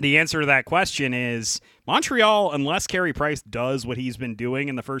the answer to that question is Montreal, unless Carey Price does what he's been doing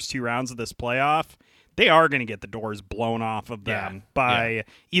in the first two rounds of this playoff, they are going to get the doors blown off of them by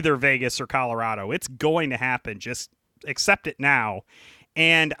either Vegas or Colorado. It's going to happen. Just accept it now.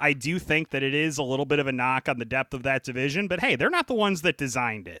 And I do think that it is a little bit of a knock on the depth of that division, but hey, they're not the ones that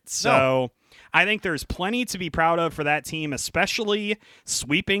designed it. So I think there's plenty to be proud of for that team, especially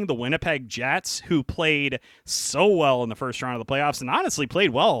sweeping the Winnipeg Jets, who played so well in the first round of the playoffs and honestly played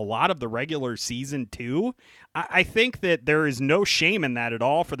well a lot of the regular season too. I think that there is no shame in that at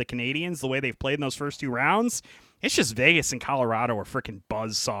all for the Canadians, the way they've played in those first two rounds. It's just Vegas and Colorado are freaking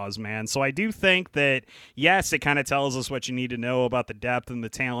buzzsaws, man. So I do think that, yes, it kind of tells us what you need to know about the depth and the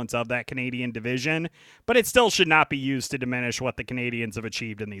talent of that Canadian division, but it still should not be used to diminish what the Canadians have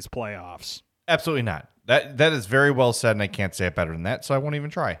achieved in these playoffs. Absolutely not. That is very well said, and I can't say it better than that, so I won't even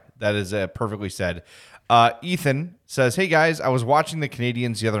try. That is perfectly said. Ethan says, hey, guys, I was watching the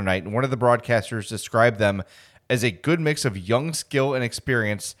Canadians the other night, and one of the broadcasters described them as a good mix of young skill and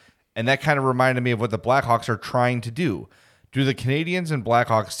experience, and that kind of reminded me of what the Blackhawks are trying to do. Do the Canadians and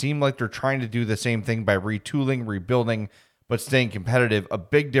Blackhawks seem like they're trying to do the same thing by retooling, rebuilding, but staying competitive. A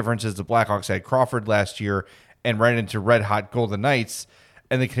big difference is the Blackhawks had Crawford last year and ran into red-hot Golden Knights,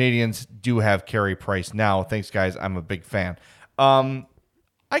 and the Canadians do have Carey Price now. Thanks, guys. I'm a big fan. I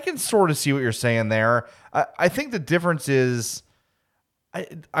can sort of see what you're saying there. I think the difference is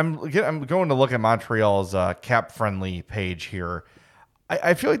I'm going to look at Montreal's cap-friendly page here.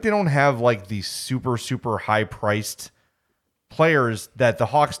 I feel like they don't have like the super, super high-priced players that the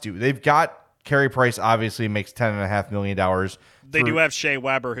Hawks do. They've got Carey Price, obviously makes $10.5 million. They do have Shea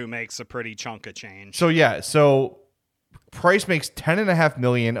Weber, who makes a pretty chunk of change. So Price makes $10.5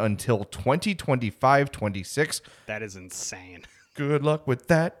 million until 2025-26. That is insane. Good luck with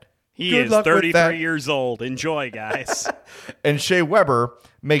that. He is 33 years old. Enjoy, guys. And Shea Weber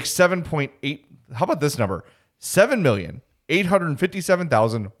makes 7.8. How about this number?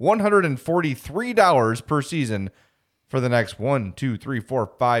 $7,857,143 per season for the next 1, 2, 3,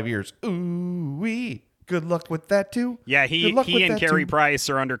 4, 5 years. Ooh-wee. Good luck with that, too. Yeah, he and Carey Price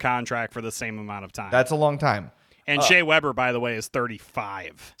are under contract for the same amount of time. That's a long time. And Shea Weber, by the way, is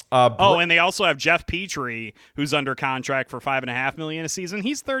 35. And they also have Jeff Petrie, who's under contract for $5.5 million a season.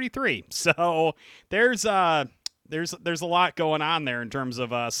 He's 33. So there's a lot going on there in terms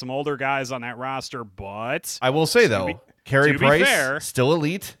of some older guys on that roster. But I will say though, Carey Price still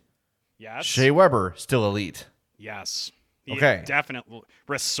elite. Yes. Shea Weber still elite. Yes. Okay. Definite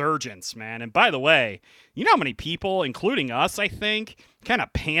resurgence, man. And by the way, you know how many people, including us, I think, kind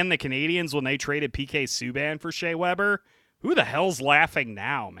of panned the Canadians when they traded PK Subban for Shea Weber? Who the hell's laughing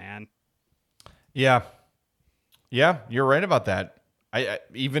now, man? Yeah. Yeah, you're right about that. I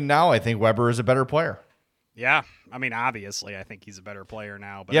even now, I think Weber is a better player. Yeah. I mean, obviously, I think he's a better player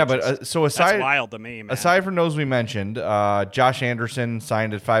now. But yeah, but so aside, that's wild to me, man. Aside from those we mentioned, Josh Anderson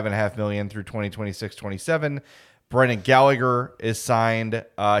signed at $5.5 million through 2026-27. Brendan Gallagher is signed.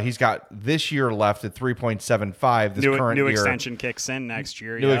 He's got this year left at 3.75. This current new year. Extension kicks in next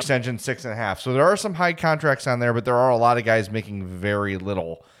year. New extension 6.5. So there are some high contracts on there, but there are a lot of guys making very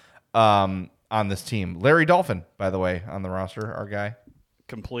little on this team. Larry Dolphin, by the way, on the roster, our guy.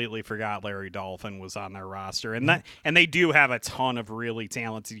 Completely forgot Larry Dolphin was on their roster, and they do have a ton of really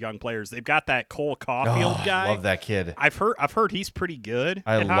talented young players. They've got that Cole Caulfield guy. I love that kid. I've heard he's pretty good.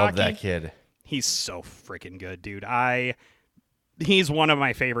 I love hockey. that kid. He's so freaking good, dude. He's one of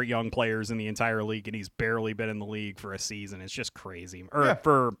my favorite young players in the entire league, and he's barely been in the league for a season. It's just crazy.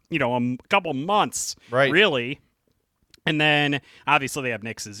 For a couple months, right? Really. And then obviously they have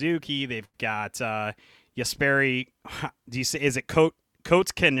Nick Suzuki. They've got Jesperi. Do you say is it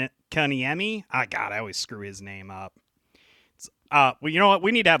Coates Kaniemi? God, I always screw his name up. Well, you know what?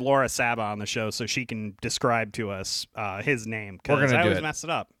 We need to have Laura Saba on the show so she can describe to us his name because I always mess it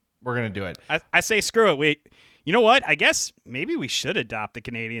up. We're going to do it. I say screw it. You know what? I guess maybe we should adopt the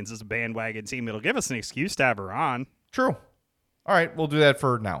Canadians as a bandwagon team. It'll give us an excuse to have her on. True. All right, we'll do that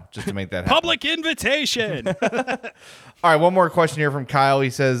for now, just to make that happen. Public invitation. All right, one more question here from Kyle. He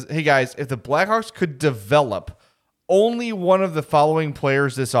says, hey, guys, if the Blackhawks could develop only one of the following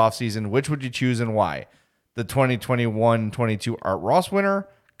players this offseason, which would you choose and why? The 2021-22 Art Ross winner,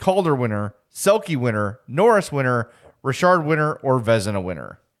 Calder winner, Selke winner, Norris winner, Richard winner, or Vezina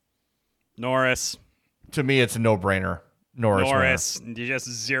winner? Norris. To me, it's a no-brainer. Norris. Just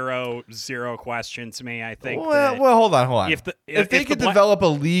zero question to me. I think. Well, hold on. If they could develop a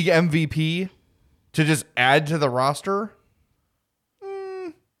league MVP to just add to the roster,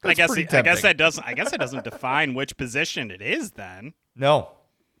 I guess that doesn't define which position it is. Then no,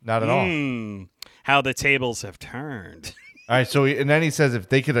 not at all. How the tables have turned. All right. So and then he says if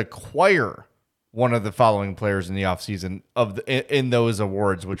they could acquire one of the following players in the offseason in those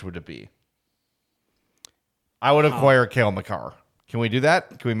awards, which would it be? I would acquire Cale Makar. Can we do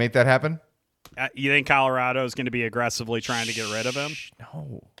that? Can we make that happen? You think Colorado is going to be aggressively trying to get rid of him?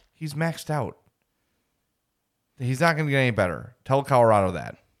 No. He's maxed out. He's not going to get any better. Tell Colorado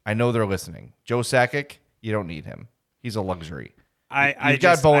that. I know they're listening. Joe Sakic, you don't need him. He's a luxury. You've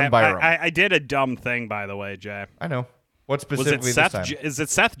got Bowen Byram. I did a dumb thing, by the way, Jay. I know. What specifically this time? Is it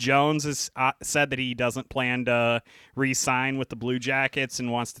Seth Jones has said that he doesn't plan to re-sign with the Blue Jackets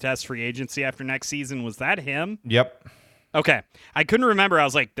and wants to test free agency after next season? Was that him? Yep. Okay. I couldn't remember. I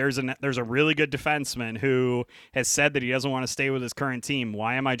was like, there's a really good defenseman who has said that he doesn't want to stay with his current team.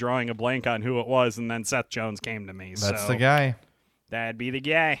 Why am I drawing a blank on who it was? And then Seth Jones came to me. That's the guy. That'd be the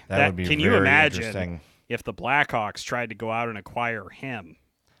guy. That would be Can very you imagine interesting. If the Blackhawks tried to go out and acquire him?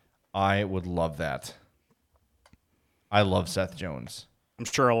 I would love that. I love Seth Jones. I'm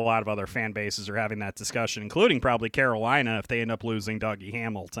sure a lot of other fan bases are having that discussion, including probably Carolina if they end up losing Dougie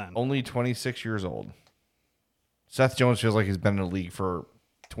Hamilton. Only 26 years old. Seth Jones feels like he's been in the league for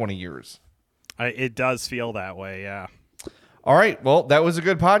 20 years. It does feel that way, yeah. All right. Well, that was a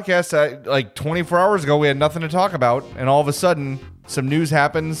good podcast. Like 24 hours ago, we had nothing to talk about. And all of a sudden, some news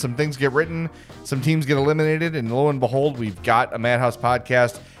happens, some things get written, some teams get eliminated. And lo and behold, we've got a Madhouse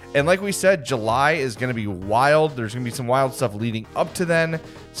podcast. And like we said, July is going to be wild. There's going to be some wild stuff leading up to then.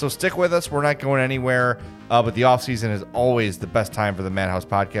 So stick with us. We're not going anywhere. But the offseason is always the best time for the Madhouse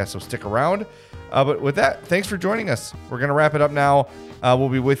podcast. So stick around. But with that, thanks for joining us. We're going to wrap it up now. We'll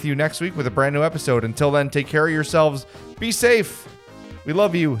be with you next week with a brand new episode. Until then, take care of yourselves. Be safe. We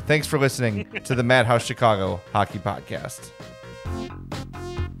love you. Thanks for listening to the Madhouse Chicago Hockey Podcast.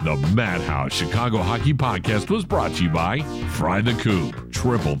 The Madhouse Chicago Hockey Podcast was brought to you by Fry the Coop,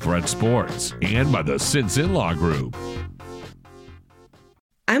 Triple Threat Sports, and by the Sinson Law Group.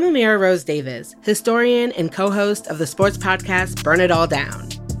 I'm Amira Rose Davis, historian and co-host of the sports podcast Burn It All Down.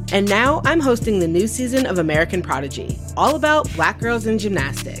 And now I'm hosting the new season of American Prodigy, all about Black girls in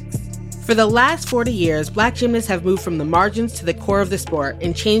gymnastics. For the last 40 years, Black gymnasts have moved from the margins to the core of the sport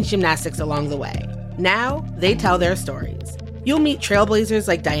and changed gymnastics along the way. Now, they tell their stories. You'll meet trailblazers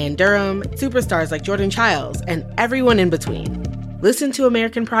like Diane Durham, superstars like Jordan Childs, and everyone in between. Listen to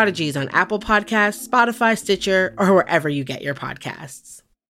American Prodigies on Apple Podcasts, Spotify, Stitcher, or wherever you get your podcasts.